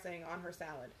Caesar dressing on her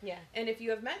salad. Yeah. And if you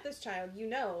have met this child, you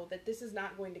know that this is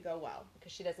not going to go well.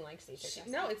 Because she doesn't like Caesar dressing.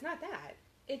 No, it's not that.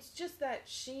 It's just that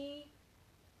she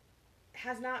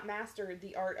has not mastered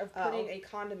the art of putting a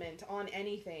condiment on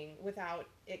anything without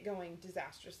it going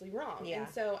disastrously wrong. Yeah.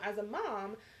 And so, as a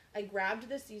mom, I grabbed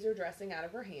the Caesar dressing out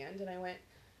of her hand, and I went,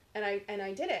 and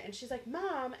I did it. And she's like,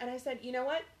 "Mom," and I said, "You know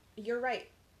what? You're right.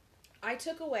 I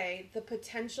took away the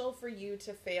potential for you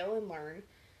to fail and learn,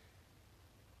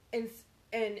 and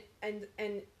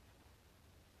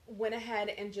went ahead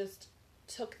and just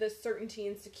took the certainty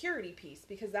and security piece,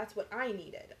 because that's what I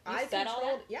needed." You said all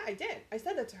that? Yeah, I did. I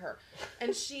said that to her,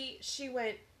 and she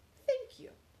went, "Thank you."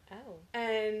 Oh.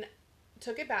 And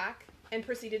took it back and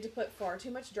proceeded to put far too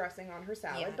much dressing on her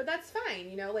salad. Yeah. But that's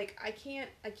fine, like I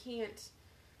can't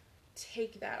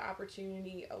take that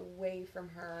opportunity away from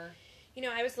her.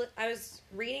 I was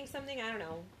reading something, I don't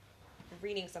know,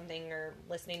 or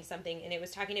listening to something, and it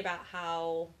was talking about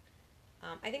how,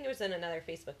 I think it was in another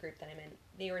Facebook group that I'm in,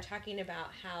 they were talking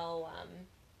about how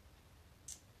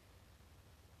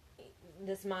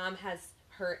this mom has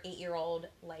her 8-year-old,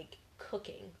 like,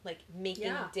 cooking, like,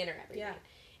 making dinner every night.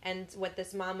 And what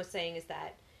this mom was saying is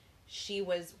that she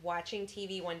was watching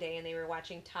TV one day, and they were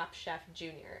watching Top Chef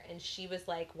Junior, and she was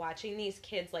like watching these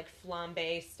kids like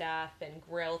flambe stuff and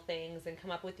grill things and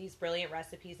come up with these brilliant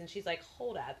recipes, and she's like,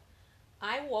 "Hold up,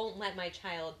 I won't let my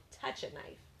child touch a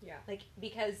knife." Yeah. Like,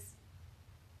 because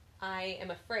I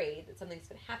am afraid that something's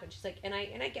going to happen. She's like, and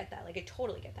I get that, like, I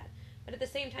totally get that, but at the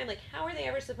same time, like, how are they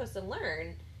ever supposed to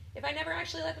learn if I never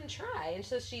actually let them try? And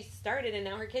so she started, and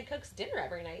now her kid cooks dinner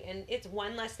every night, and it's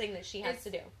one less thing that she has to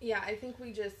do. Yeah, I think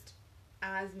we just,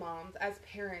 as moms, as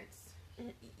parents,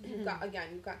 you've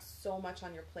got so much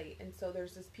on your plate, and so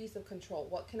there's this piece of control.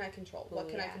 What can I control? What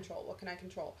can I control? What can I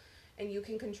control? And you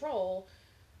can control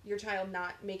your child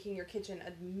not making your kitchen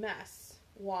a mess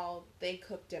while they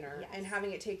cook dinner and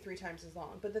having it take 3 times as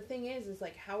long. But the thing is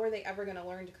like, how are they ever going to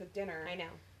learn to cook dinner? I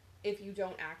know. If you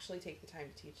don't actually take the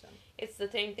time to teach them. It's the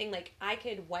same thing, like, I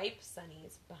could wipe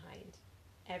Sunny's behind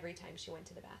every time she went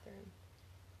to the bathroom.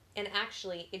 And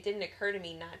actually, it didn't occur to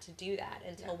me not to do that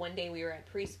until one day we were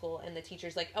at preschool, and the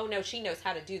teacher's like, "Oh, no, she knows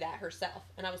how to do that herself."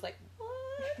 And I was like,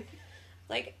 what?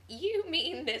 Like, you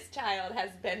mean this child has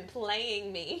been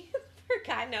playing me for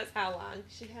God knows how long?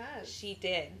 She has. She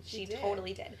did. She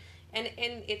totally did. And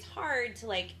it's hard to,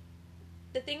 like,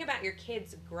 the thing about your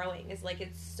kids growing is, like,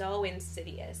 it's so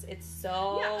insidious. It's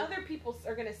so... Yeah, other people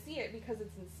are going to see it because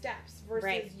it's in steps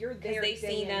versus you're there they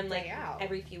see them, day like, out.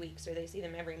 Every few weeks, or they see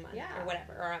them every month or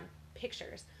whatever, or on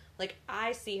pictures. Like,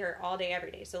 I see her all day,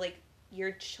 every day. So, like,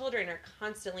 your children are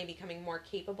constantly becoming more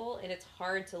capable, and it's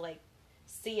hard to, like,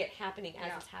 see it happening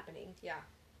as it's happening. Yeah.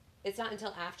 It's not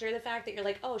until after the fact that you're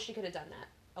like, oh, she could have done that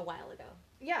a while ago.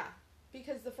 Yeah.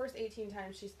 Because the first 18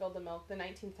 times she spilled the milk, the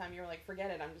 19th time you were like,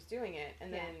 forget it, I'm just doing it.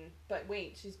 And then, but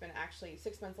wait, she's been actually,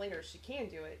 6 months later, she can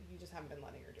do it. You just haven't been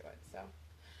letting her do it. So,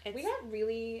 we got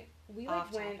really, we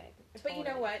like went, but you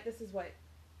know what? This is what,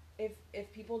 if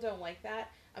people don't like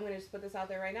that, I'm going to just put this out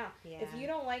there right now. Yeah. If you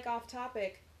don't like off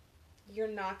topic, you're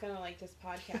not going to like this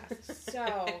podcast.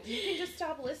 So, you can just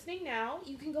stop listening now.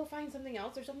 You can go find something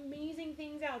else. There's amazing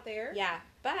things out there. Yeah,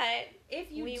 but if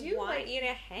you we want you to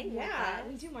hang with us. Yeah,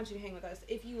 we do want you to hang with us.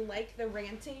 If you like the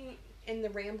ranting and the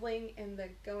rambling and the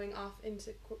going off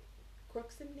into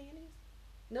Crooks and nannies?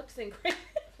 Nooks and crannies.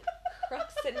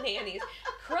 Crooks and nannies.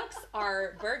 Crooks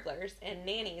are burglars, and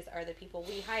nannies are the people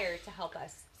we hire to help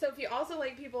us. So if you also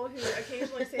like people who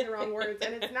occasionally say the wrong words,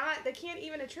 and it's not, they can't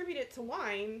even attribute it to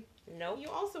wine. Nope. You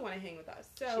also want to hang with us.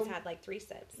 So she's had like 3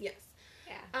 sips. Yes.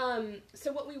 Yeah.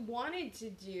 So what we wanted to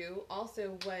do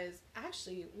also was,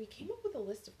 actually, we came up with a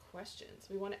list of questions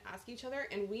we want to ask each other,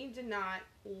 and we did not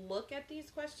look at these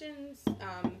questions.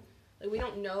 Like, we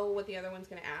don't know what the other one's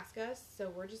going to ask us,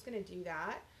 so we're just going to do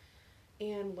that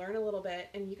and learn a little bit,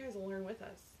 and you guys will learn with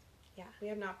us. Yeah. We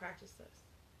have not practiced this,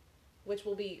 which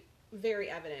will be very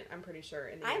evident, I'm pretty sure.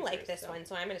 In the answers, like this one,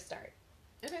 so I'm going to start.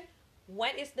 Okay.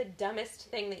 What is the dumbest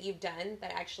thing that you've done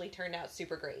that actually turned out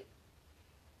super great?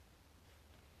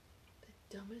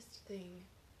 The dumbest thing.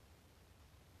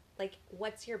 Like,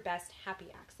 what's your best happy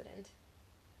accident?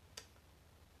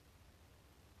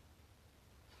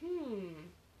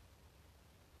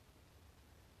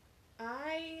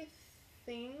 I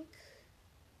think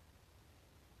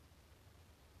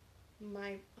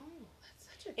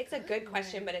It's a good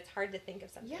question, but it's hard to think of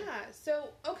something. Yeah. So,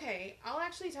 okay, I'll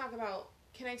actually talk about,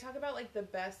 can I talk about, like, the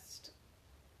best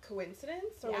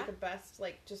coincidence? Or, like, the best,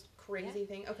 like, just crazy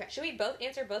thing? Okay. Should we both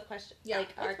answer both questions? Yeah.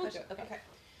 Like, our questions? Okay.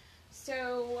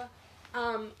 So,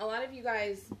 a lot of you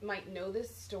guys might know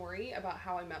this story about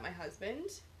how I met my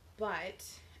husband, but,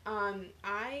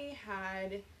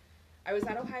 I was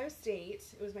at Ohio State.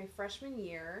 It was my freshman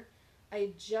year. I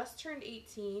had just turned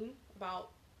 18 about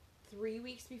 3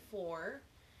 weeks before,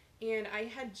 and I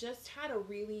had just had a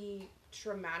really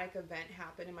traumatic event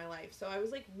happen in my life. So I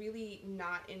was, like, really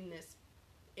not in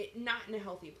a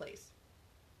healthy place.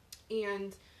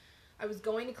 And I was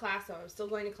going to class, so I was still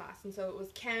going to class. And so it was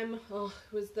chem. It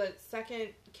was the second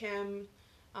chem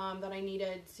that I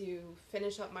needed to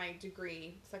finish up my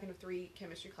degree, second of 3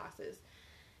 chemistry classes.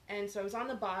 And so I was on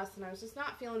the bus, and I was just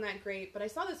not feeling that great. But I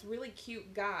saw this really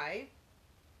cute guy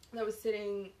that was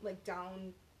sitting, like,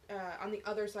 down on the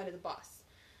other side of the bus.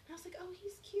 And I was like, oh,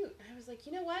 he's cute. And I was like,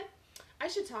 you know what? I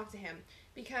should talk to him,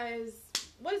 because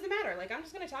what does it matter? Like, I'm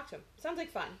just going to talk to him. Sounds like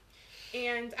fun.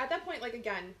 And at that point, like,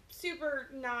 again, super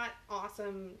not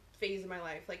awesome phase of my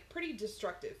life. Like, pretty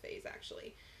destructive phase,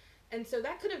 actually. And so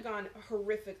that could have gone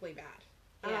horrifically bad.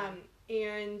 Yeah.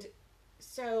 And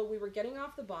so we were getting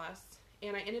off the bus,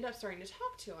 and I ended up starting to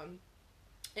talk to him.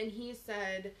 And he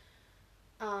said,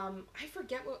 I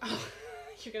forget what... Oh,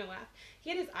 you're going to laugh. He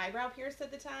had his eyebrow pierced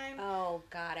at the time. Oh,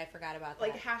 God, I forgot about that.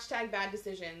 Like, hashtag bad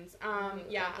decisions.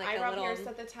 Yeah, like eyebrow pierced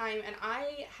at the time. And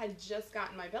I had just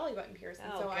gotten my belly button pierced.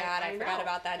 And oh, so God, I forgot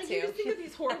about that, like, too. You just think of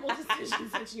these horrible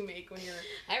decisions that you make when you're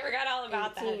I forgot all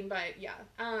about 18, that. But, yeah.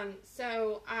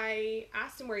 So I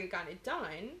asked him where he got it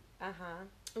done. Uh-huh.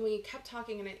 And we kept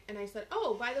talking, and I said,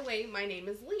 oh, by the way, my name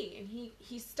is Lee. And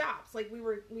he stops. Like, we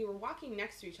were walking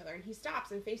next to each other, and he stops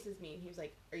and faces me, and he was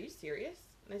like, are you serious?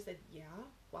 And I said, yeah,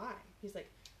 why? He's like,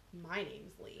 my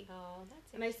name's Lee. Oh,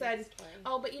 that's And I said, story.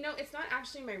 Oh, but you know, it's not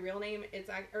actually my real name.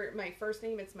 Or my first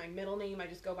name. It's my middle name. I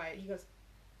just go by it. He goes,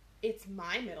 it's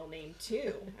my middle name,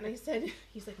 too. And I said,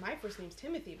 he's like, my first name's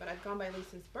Timothy, but I've gone by Lee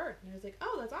since birth. And I was like,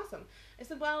 oh, that's awesome. I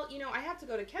said, well, you know, I have to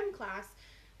go to chem class,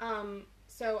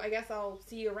 so I guess I'll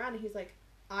see you around. And he's like,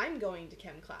 I'm going to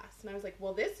chem class. And I was like,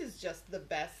 well, this is just the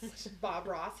best Bob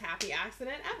Ross happy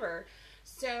accident ever.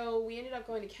 So we ended up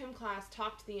going to chem class,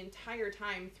 talked the entire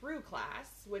time through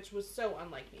class, which was so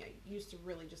unlike me. I used to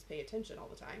really just pay attention all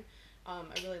the time. I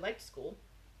really liked school.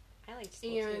 I liked school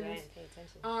too, but I didn't pay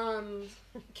attention.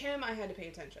 Chem, I had to pay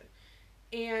attention.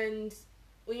 And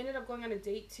we ended up going on a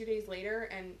date 2 days later,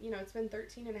 and, you know, it's been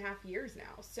 13 and a half years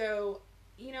now. So,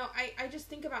 you know, I just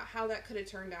think about how that could have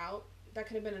turned out. That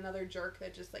could have been another jerk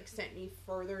that just, like, sent me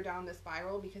further down the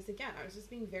spiral, because, again, I was just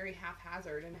being very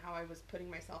haphazard in how I was putting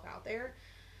myself out there.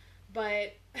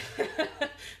 But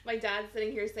my dad's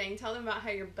sitting here saying, tell them about how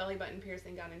your belly button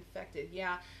piercing got infected.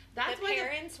 Yeah, that's the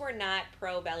parents were not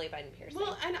pro belly button piercing.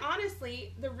 Well, and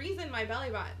honestly, the reason my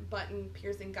belly button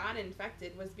piercing got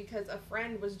infected was because a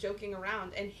friend was joking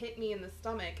around and hit me in the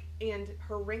stomach, and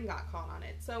her ring got caught on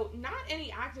it. So, not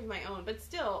any act of my own, but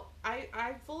still,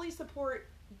 I fully support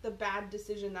the bad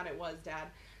decision that it was, Dad.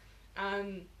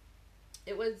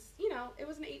 It was, you know, it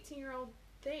was an 18-year-old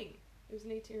thing. It was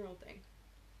an 18-year-old thing.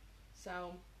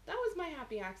 So, that was my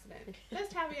happy accident.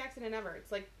 Best happy accident ever.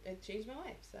 It's like, it changed my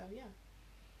life. So, yeah.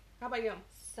 How about you?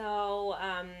 So,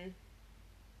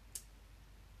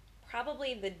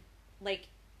 probably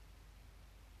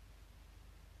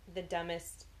the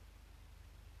dumbest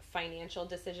financial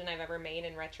decision I've ever made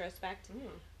in retrospect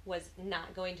was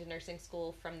not going to nursing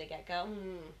school from the get-go.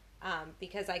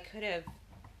 Because I could have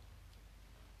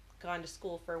gone to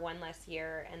school for one less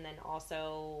year and then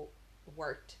also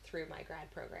worked through my grad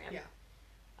program. Yeah.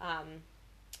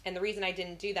 And the reason I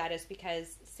didn't do that is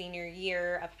because senior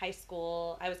year of high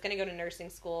school, I was going to go to nursing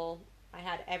school. I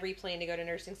had every plan to go to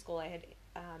nursing school. I had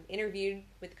interviewed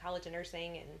with the College of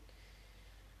Nursing, and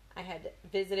I had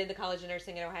visited the College of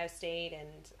Nursing at Ohio State,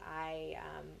 and I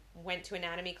went to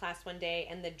anatomy class one day,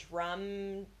 and the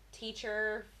drum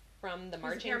teacher from the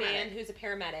marching band, who's a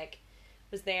paramedic,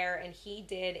 was there, and he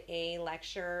did a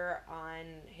lecture on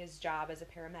his job as a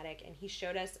paramedic, and he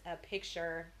showed us a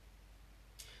picture.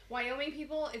 Wyoming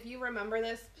people, if you remember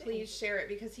this, please share it,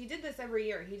 because he did this every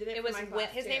year. He did it for my class,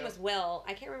 his name was Will.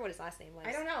 I can't remember what his last name was.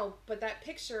 I don't know, but that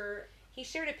picture... He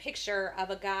shared a picture of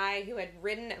a guy who had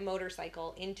ridden a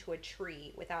motorcycle into a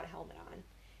tree without a helmet on.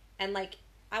 And, like,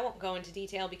 I won't go into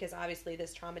detail because obviously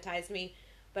this traumatized me,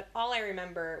 but all I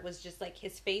remember was just, like,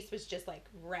 his face was just, like,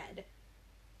 red.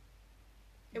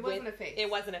 It wasn't a face.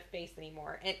 It wasn't a face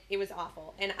anymore. It was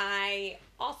awful. And I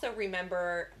also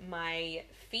remember my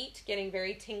feet getting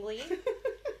very tingly.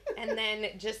 And then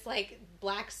just, like,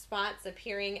 black spots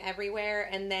appearing everywhere.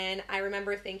 And then I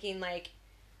remember thinking, like,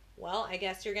 well, I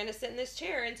guess you're going to sit in this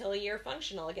chair until you're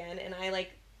functional again. And I,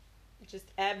 like, just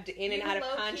ebbed in and out of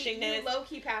consciousness. You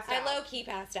low-key passed out. I low-key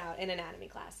passed out in anatomy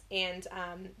class. And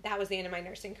that was the end of my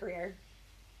nursing career.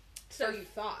 So you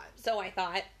thought. So I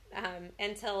thought.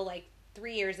 Until, like,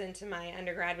 3 years into my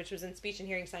undergrad, which was in speech and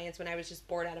hearing science, when I was just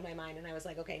bored out of my mind. And I was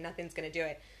like, okay, nothing's going to do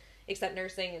it except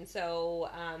nursing. And so,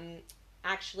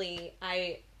 actually,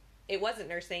 it wasn't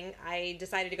nursing. I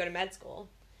decided to go to med school.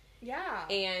 Yeah.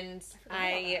 And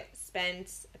I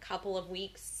spent a couple of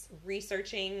weeks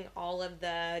researching all of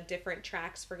the different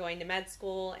tracks for going to med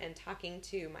school and talking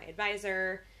to my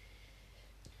advisor.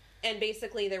 And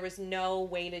basically there was no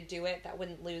way to do it that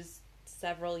wouldn't lose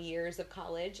several years of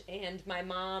college. And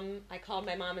I called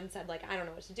my mom and said, like, I don't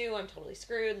know what to do. I'm totally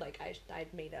screwed. Like,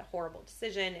 I'd made a horrible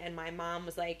decision. And my mom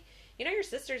was like, you know, your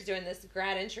sister's doing this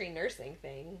grad entry nursing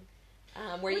thing.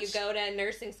 Where you go to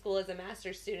nursing school as a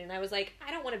master's student. I was like,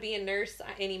 I don't want to be a nurse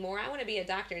anymore. I want to be a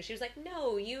doctor. And she was like,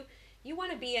 no, you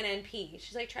want to be an NP.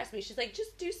 She's like, trust me. She's like,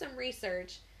 just do some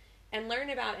research and learn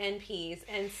about NPs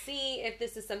and see if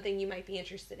this is something you might be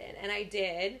interested in. And I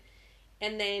did.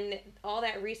 And then all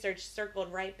that research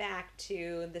circled right back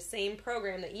to the same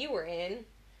program that you were in.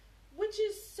 Which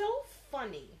is so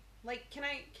funny. Like, can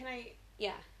I...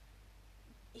 Yeah.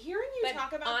 Hearing you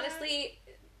talk about honestly,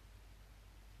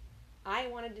 I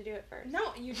wanted to do it first.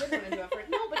 No, you did want to do it first.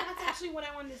 No, but that's actually what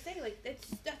I wanted to say. Like,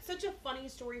 that's such a funny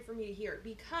story for me to hear,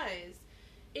 because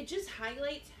it just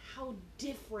highlights how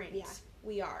different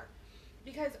we are.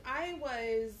 Because I'm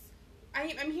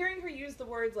hearing her use the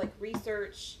words like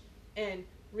research and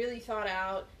really thought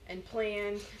out and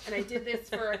planned, and I did this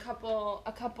for a couple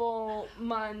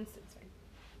months. It's fine.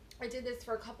 I did this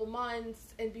for a couple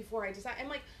months, and before I decided,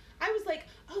 I was like,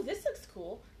 oh, this looks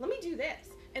cool. Let me do this.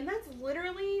 And that's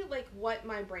literally, like, what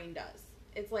my brain does.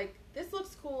 It's like, this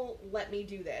looks cool, let me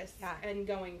do this, and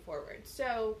going forward.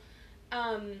 So,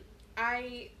 that's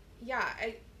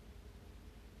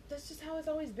just how it's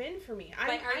always been for me.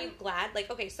 But are you glad? Like,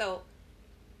 okay, so,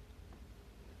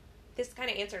 this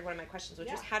kind of answered one of my questions, which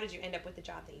was, how did you end up with the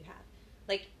job that you have?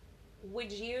 Like,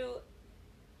 would you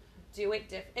do it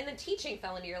different? And the teaching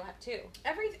fell into your lap too.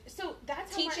 So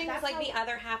that's teaching was like the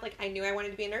other half. Like, I knew I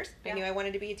wanted to be a nurse. I knew I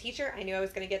wanted to be a teacher. I knew I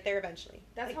was going to get there eventually.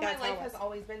 That's how my life has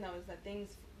always been, though. Is that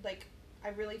things, like, I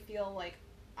really feel like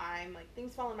I'm like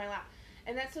things fall in my lap,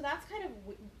 and that's kind of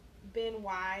been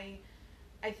why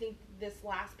I think this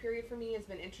last period for me has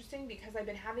been interesting, because I've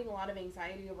been having a lot of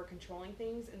anxiety over controlling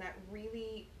things, and that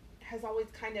really has always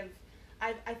kind of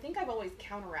I think I've always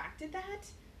counteracted that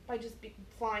by just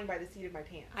flying by the seat of my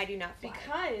pants. I do not fly.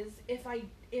 Because if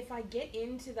I get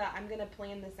into the I'm going to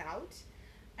plan this out,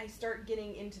 I start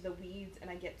getting into the weeds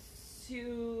and I get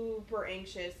super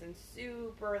anxious and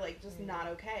super, like, just not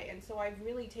okay. And so I've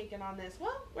really taken on this,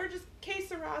 well, we're just que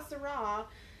sera,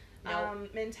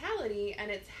 mentality,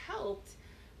 and it's helped.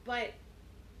 But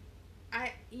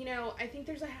I think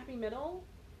there's a happy middle,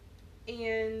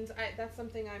 and that's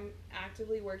something I'm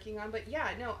actively working on. But yeah,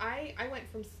 no, I went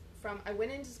I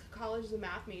went into college as a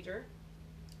math major,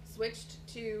 switched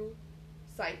to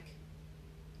psych,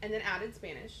 and then added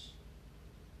Spanish,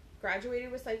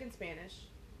 graduated with psych and Spanish,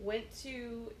 went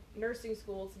to nursing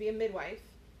school to be a midwife,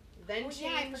 then changed...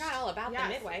 I forgot all about the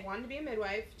midwife. Wanted to be a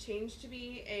midwife, changed to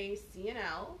be a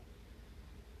CNL,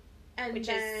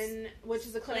 which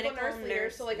is a clinical nurse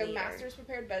leader, so like a master's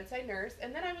prepared bedside nurse.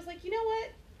 And then I was like, you know what?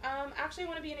 Actually, I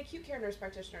want to be an acute care nurse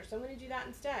practitioner, so I'm going to do that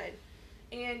instead.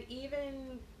 And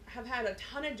even have had a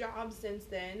ton of jobs since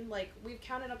then. Like, we've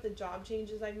counted up the job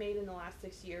changes I've made in the last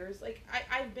 6 years. Like,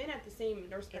 I've been at the same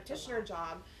nurse practitioner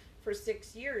job for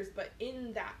 6 years, but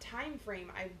in that time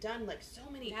frame, I've done like so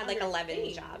many. You had like 11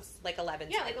 things. jobs, like 11.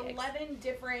 Yeah, like gigs. 11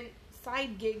 different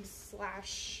side gigs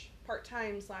 /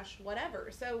 part-time / whatever.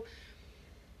 So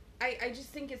I just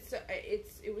think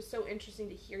it was so interesting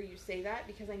to hear you say that,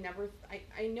 because I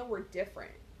know we're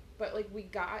different, but like we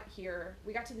got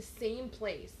to the same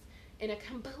place in a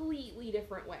completely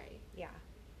different way. Yeah.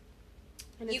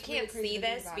 And you can't see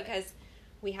this because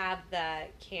we have the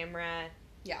camera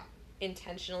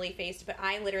intentionally faced, but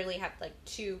I literally have like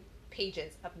 2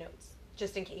 pages of notes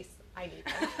just in case I need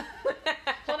them.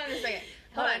 Hold on a second.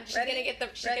 Hold on. She's gonna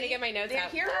get my notes out.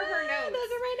 Here are her notes. Those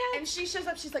are my notes. And she shows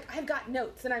up. She's like, I've got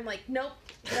notes, and I'm like, nope,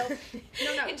 no.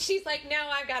 And she's like, no,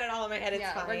 I've got it all in my head. It's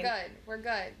fine. We're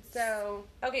good. So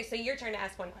okay, so your turn to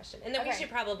ask one question, and then we should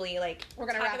probably we're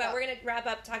gonna wrap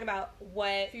up. Talk about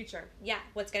what future. Yeah,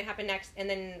 what's gonna happen next, and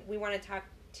then we want to talk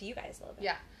to you guys a little bit.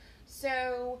 Yeah.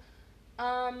 So,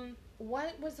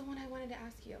 what was the one I wanted to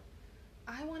ask you?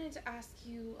 I wanted to ask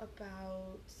you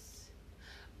about.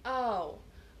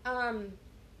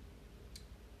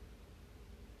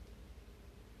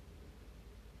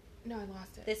 No, I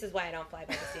lost it. This is why I don't fly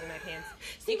by the seat of my pants.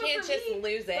 See, you can't just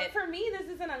lose it. But for me, this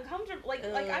isn't uncomfortable. Like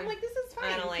I'm like, this is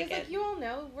fine. I don't like it. Like you all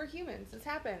know, we're humans. This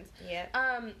happens. Yeah.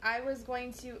 I was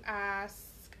going to ask.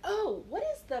 What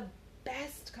is the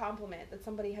best compliment that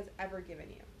somebody has ever given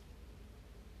you?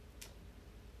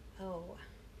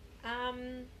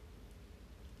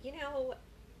 You know,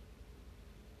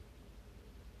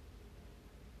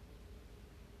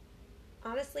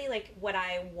 honestly, like, what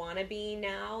I want to be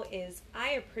now is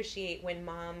I appreciate when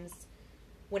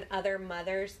other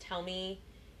mothers tell me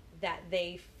that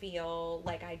they feel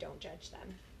like I don't judge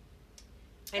them.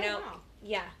 I know, wow.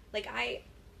 Yeah, like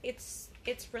it's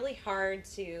really hard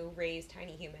to raise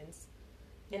tiny humans,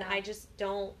 and I just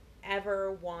don't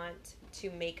ever want to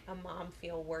make a mom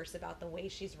feel worse about the way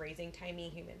she's raising tiny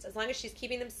humans. As long as she's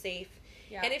keeping them safe,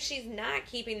 and if she's not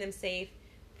keeping them safe,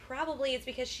 probably it's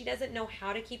because she doesn't know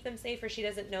how to keep them safe, or she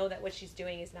doesn't know that what she's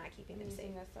doing is not keeping them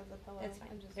safe. This as a pillow. That's fine.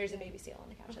 There's a baby seal on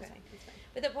the couch. Okay. That's fine.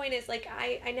 But the point is, like,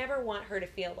 I never want her to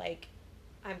feel like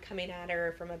I'm coming at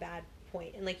her from a bad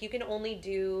point. And like, you can only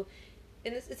do,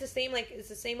 and it's the same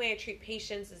way I treat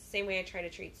patients. It's the same way I try to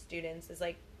treat students. Is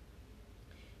like,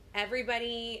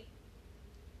 everybody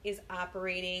is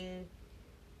operating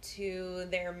to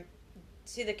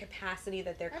the capacity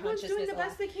that their consciousness allows. Everyone's doing the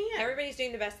best they can. Everybody's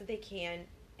doing the best that they can.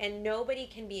 And nobody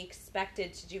can be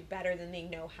expected to do better than they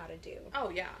know how to do. Oh,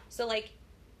 yeah. So, like,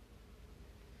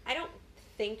 I don't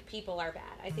think people are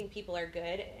bad. I think people are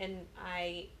good, and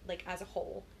I, like, as a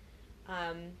whole.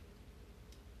 And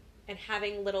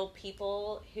having little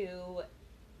people who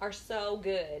are so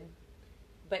good,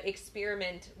 but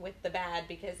experiment with the bad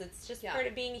because it's just part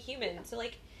of being a human. Yeah. So,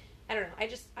 like, I don't know.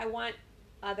 I want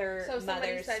other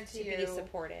mothers to be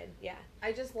supported. Yeah.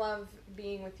 I just love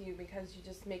being with you because you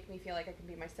just make me feel like I can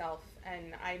be myself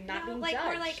and I'm not being like,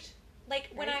 judged. Or like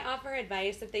when I offer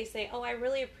advice, if they say, "Oh, I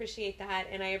really appreciate that,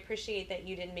 and I appreciate that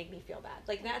you didn't make me feel bad,"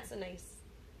 like that's a nice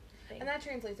thing. And that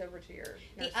translates over to your.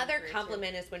 The other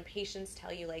compliment is when patients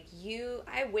tell you, like,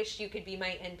 I wish you could be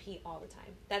my NP all the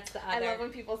time. That's the other. I love when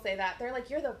people say that. They're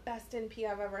like, "You're the best NP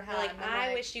I've ever had." Like,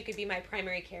 I wish you could be my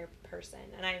primary care person,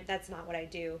 and that's not what I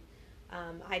do.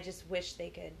 I just wish they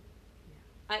could.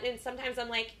 Yeah. And sometimes I'm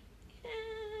like,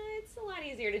 it's a lot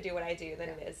easier to do what I do than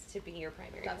it is to be your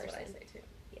primary person. That's what I say too.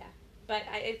 Yeah. But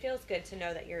it feels good to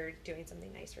know that you're doing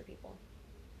something nice for people.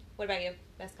 What about you?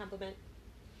 Best compliment?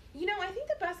 You know, I think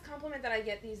the best compliment that I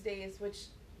get these days, which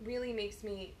really makes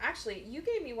me... Actually, you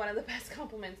gave me one of the best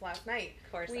compliments last night.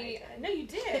 Of course I did. No, you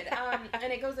did.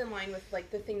 And it goes in line with, like,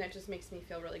 the thing that just makes me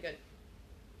feel really good.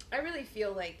 I really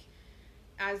feel like,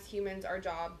 as humans, our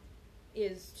job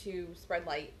is to spread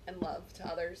light and love to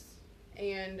others.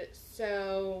 And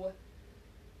so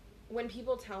when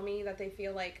people tell me that they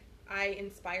feel like I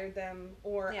inspired them,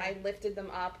 or I lifted them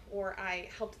up, or I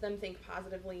helped them think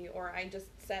positively, or I just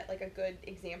set like a good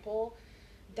example,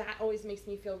 that always makes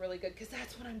me feel really good, because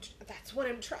that's what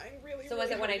I'm trying really. So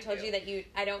was it when I told you that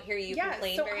I don't hear you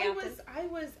complain very often?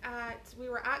 We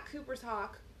were at Cooper's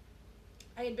Hawk.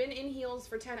 I had been in heels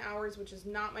for 10 hours, which is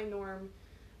not my norm.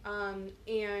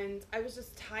 And I was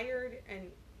just tired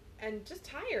and just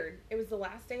tired. It was the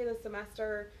last day of the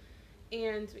semester,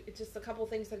 and just a couple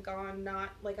things had gone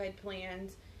not like I'd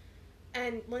planned.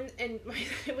 And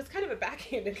it was kind of a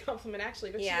backhanded compliment,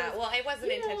 actually. But she goes, well, it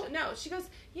wasn't intentional. No, she goes,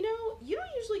 you don't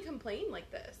usually complain like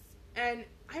this. And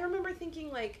I remember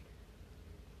thinking, like,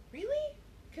 really?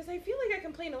 Because I feel like I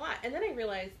complain a lot. And then I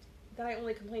realized that I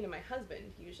only complain to my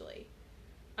husband, usually.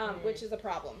 Which is a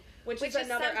problem. Which is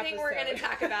another something episode. We're going to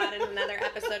talk about in another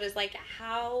episode, is like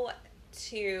how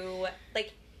to,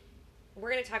 like,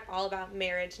 we're going to talk all about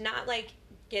marriage, not, like,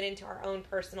 get into our own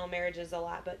personal marriages a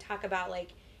lot, but talk about, like,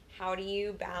 how do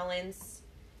you balance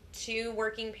 2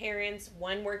 working parents,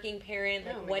 1 working parent,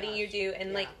 like, what do you do?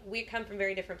 And, like, we come from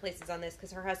very different places on this,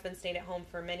 because her husband stayed at home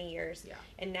for many years,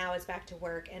 and now is back to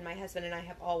work, and my husband and I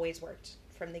have always worked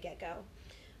from the get-go.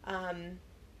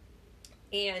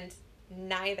 And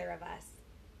neither of us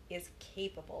is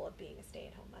capable of being a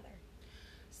stay-at-home mother.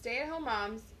 Stay-at-home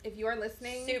moms, if you are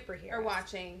listening Superheroes. or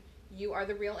watching, you are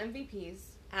the real MVPs.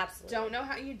 Absolutely. Don't know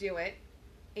how you do it.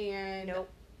 And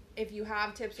if you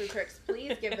have tips or tricks,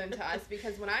 please give them to us,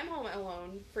 because when I'm home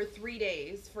alone for 3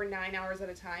 days, for 9 hours at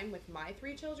a time with my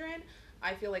 3 children,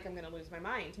 I feel like I'm going to lose my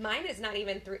mind. Mine is not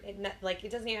even like,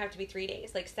 it doesn't even have to be 3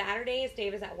 days. Like, Saturdays,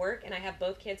 Dave is at work, and I have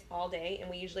both kids all day, and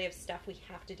we usually have stuff we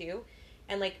have to do.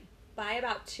 And, like, by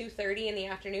about 2:30 in the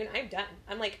afternoon, I'm done.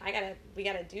 I'm like, we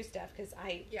gotta do stuff, because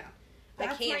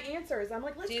that's my answer. Is I'm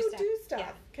like, let's go do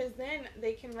stuff, because then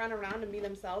they can run around and be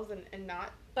themselves and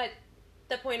not. But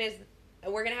the point is,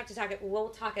 we're gonna have to talk. We'll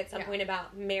talk at some point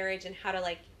about marriage and how to,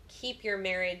 like, keep your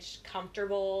marriage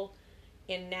comfortable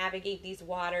and navigate these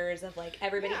waters of, like,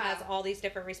 everybody has all these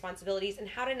different responsibilities, and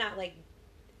how to not, like,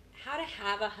 how to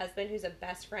have a husband who's a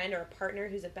best friend, or a partner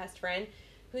who's a best friend,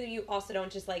 who you also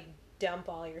don't just, like, dump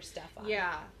all your stuff on.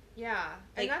 Yeah.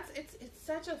 Like, and it's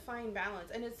such a fine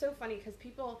balance. And it's so funny, because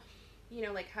people, you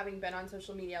know, like, having been on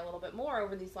social media a little bit more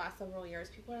over these last several years,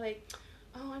 people are like,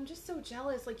 oh, I'm just so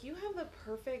jealous. Like, you have the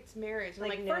perfect marriage. And,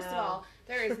 like, first of all,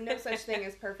 there is no such thing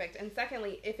as perfect. And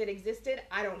secondly, if it existed,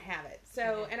 I don't have it.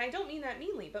 So, and I don't mean that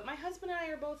meanly, but my husband and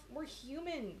I we're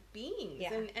human beings.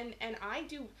 Yeah. And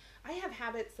I have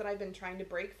habits that I've been trying to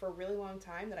break for a really long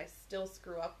time that I still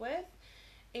screw up with.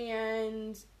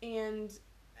 And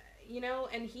you know,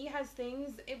 and he has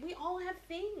things, we all have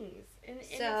things, and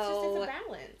it's a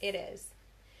balance. It is.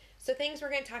 So, things we're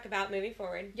going to talk about moving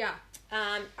forward. Yeah.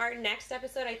 Our next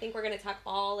episode, I think we're going to talk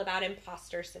all about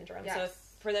imposter syndrome. Yes. So,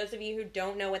 for those of you who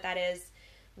don't know what that is,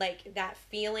 like, that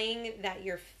feeling that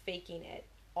you're faking it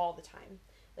all the time.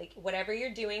 Like, whatever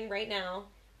you're doing right now,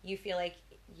 you feel like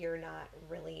you're not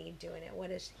really doing it.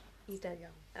 What is he's done?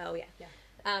 Oh,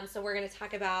 yeah. So, we're going to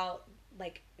talk about,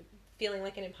 like, feeling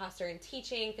like an imposter in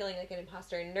teaching, feeling like an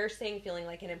imposter in nursing, feeling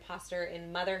like an imposter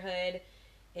in motherhood,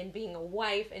 in being a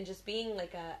wife, and just being,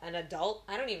 like, an adult.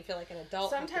 I don't even feel like an adult.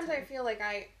 Sometimes I feel like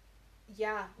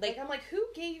like, I'm like, who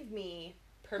gave me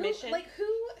permission?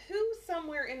 Who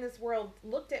somewhere in this world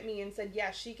looked at me and said,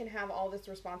 yeah, she can have all this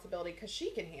responsibility because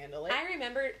she can handle it. I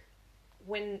remember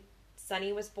when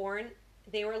Sonny was born,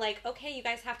 they were like, okay, you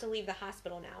guys have to leave the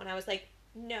hospital now. And I was like,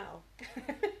 no.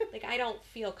 Like, I don't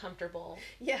feel comfortable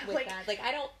with that. Like,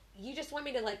 you just want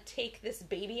me to, like, take this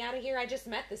baby out of here? I just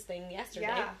met this thing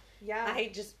yesterday. Yeah. I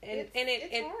just, it's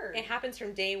hard. It happens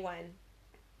from day one.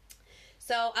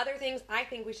 So, other things I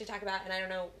think we should talk about, and I don't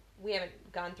know, we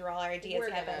haven't gone through all our ideas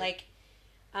yet, but, like,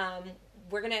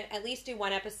 we're going to at least do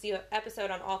one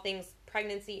episode on all things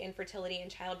pregnancy, infertility, and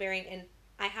childbearing, and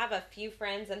I have a few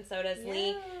friends, and so does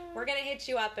Lee. We're going to hit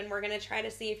you up, and we're going to try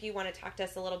to see if you want to talk to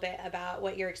us a little bit about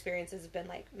what your experiences have been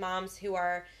like. Moms who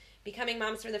are becoming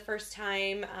moms for the first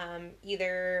time,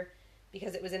 either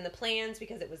because it was in the plans,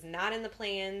 because it was not in the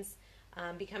plans,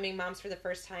 becoming moms for the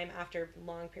first time after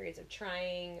long periods of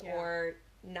trying, or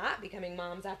not becoming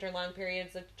moms after long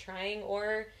periods of trying,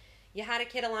 or you had a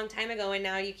kid a long time ago and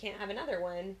now you can't have another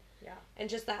one. Yeah. And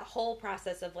just that whole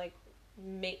process of, like,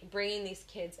 bringing these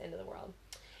kids into the world.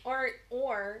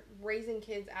 Or raising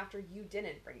kids after you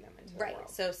didn't bring them into the world. Right.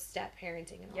 So step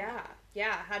parenting and all that.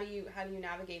 Yeah. How do you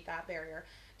navigate that barrier?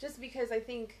 Just because I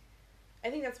think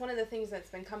that's one of the things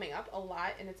that's been coming up a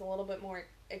lot, and it's a little bit more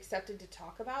accepted to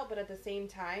talk about, but at the same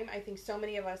time, I think so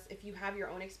many of us, if you have your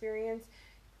own experience,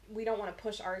 we don't want to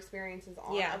push our experiences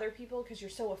on other people because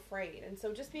you're so afraid. And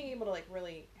so just being able to, like,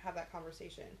 really have that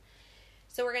conversation.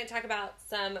 So we're going to talk about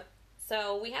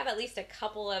So we have at least a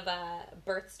couple of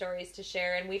birth stories to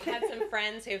share, and we've had some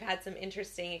friends who've had some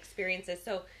interesting experiences.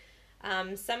 So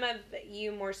some of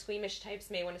you more squeamish types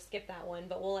may want to skip that one,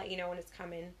 but we'll let you know when it's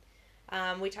coming.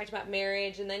 We talked about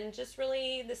marriage, and then just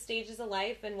really the stages of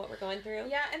life and what we're going through.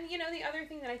 Yeah, and you know, the other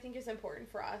thing that I think is important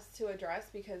for us to address,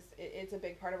 because it's a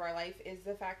big part of our life, is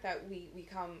the fact that we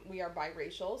are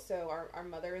biracial. So our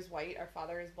mother is white, our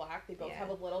father is black. They both have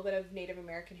a little bit of Native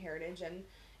American heritage and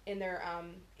in their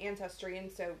ancestry,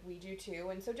 and so we do too.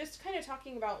 And so just kind of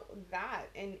talking about that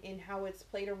and how it's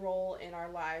played a role in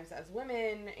our lives as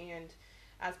women and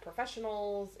as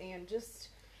professionals, and just...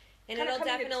 And it'll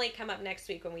definitely come up next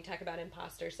week when we talk about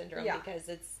imposter syndrome, because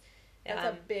that's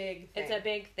a big thing. It's a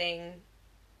big thing,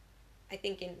 I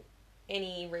think,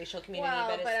 any racial community.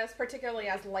 Well, but as particularly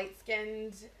as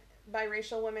light-skinned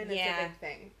biracial women, it's a big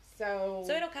thing. So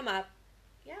it'll come up.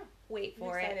 Yeah. Wait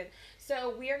for it.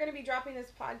 So we are going to be dropping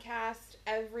this podcast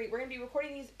we're going to be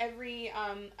recording these every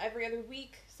other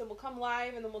week. So we'll come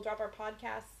live and then we'll drop our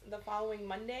podcast the following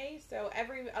Monday. So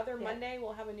every other Monday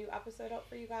we'll have a new episode out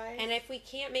for you guys. And if we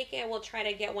can't make it, we'll try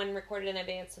to get one recorded in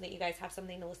advance so that you guys have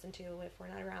something to listen to if we're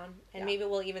not around. And maybe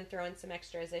we'll even throw in some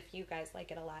extras if you guys like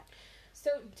it a lot. So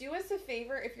do us a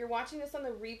favor, if you're watching this on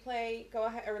the replay, go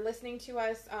ahead, or listening to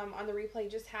us on the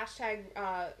replay, just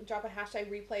drop a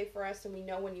hashtag replay for us so we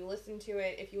know when you listen to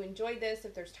it. If you enjoyed this,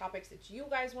 if there's topics that you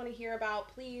guys want to hear about,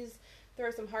 please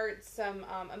throw some hearts, some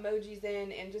emojis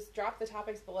in, and just drop the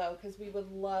topics below, because we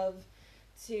would love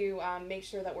to make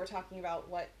sure that we're talking about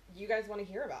what you guys want to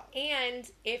hear about. And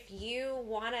if you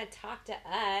want to talk to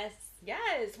us,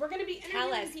 yes, we're going to be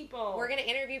interviewing people. We're going to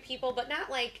interview people, but not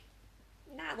like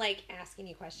asking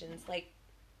you questions, like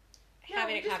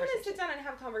having a conversation. We just want to sit down and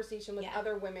have a conversation with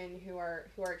other women who are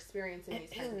experiencing these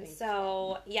kinds of things.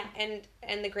 So,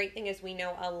 and the great thing is we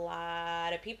know a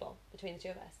lot of people between the two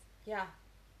of us. Yeah.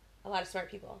 A lot of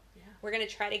smart people. Yeah. We're going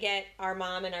to try to get our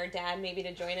mom and our dad maybe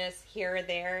to join us here or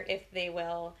there if they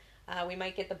will. We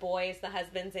might get the boys, the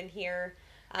husbands in here.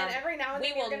 And every now and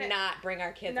then we will not bring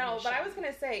our kids. No, but I was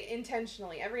going to say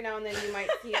intentionally. Every now and then you might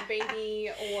see a baby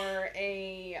or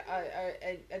a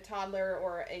toddler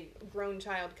or a grown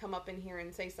child come up in here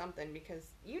and say something, because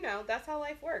that's how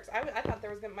life works. I thought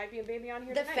might be a baby on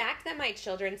here. The fact that my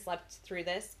children slept through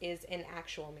this is an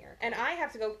actual miracle, and I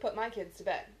have to go put my kids to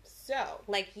bed. So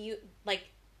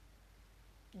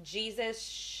Jesus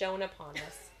shone upon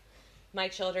us. My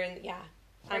children,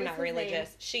 I'm not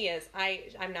religious. She is.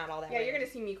 I'm not all that. Yeah, you're going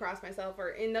to see me cross myself, or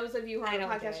in those of you who are on the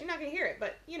podcast, you're not going to hear it,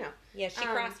 but Yeah, she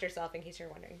crossed herself, in case you're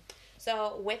wondering.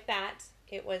 So with that,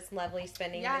 it was lovely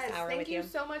spending this hour with you. Thank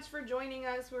you so much for joining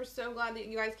us. We're so glad that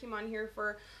you guys came on here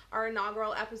for our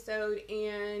inaugural episode,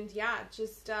 and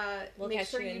just we'll make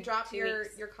sure you drop your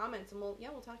weeks. comments, and we'll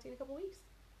talk to you in a couple weeks.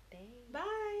 Bye.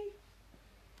 Bye.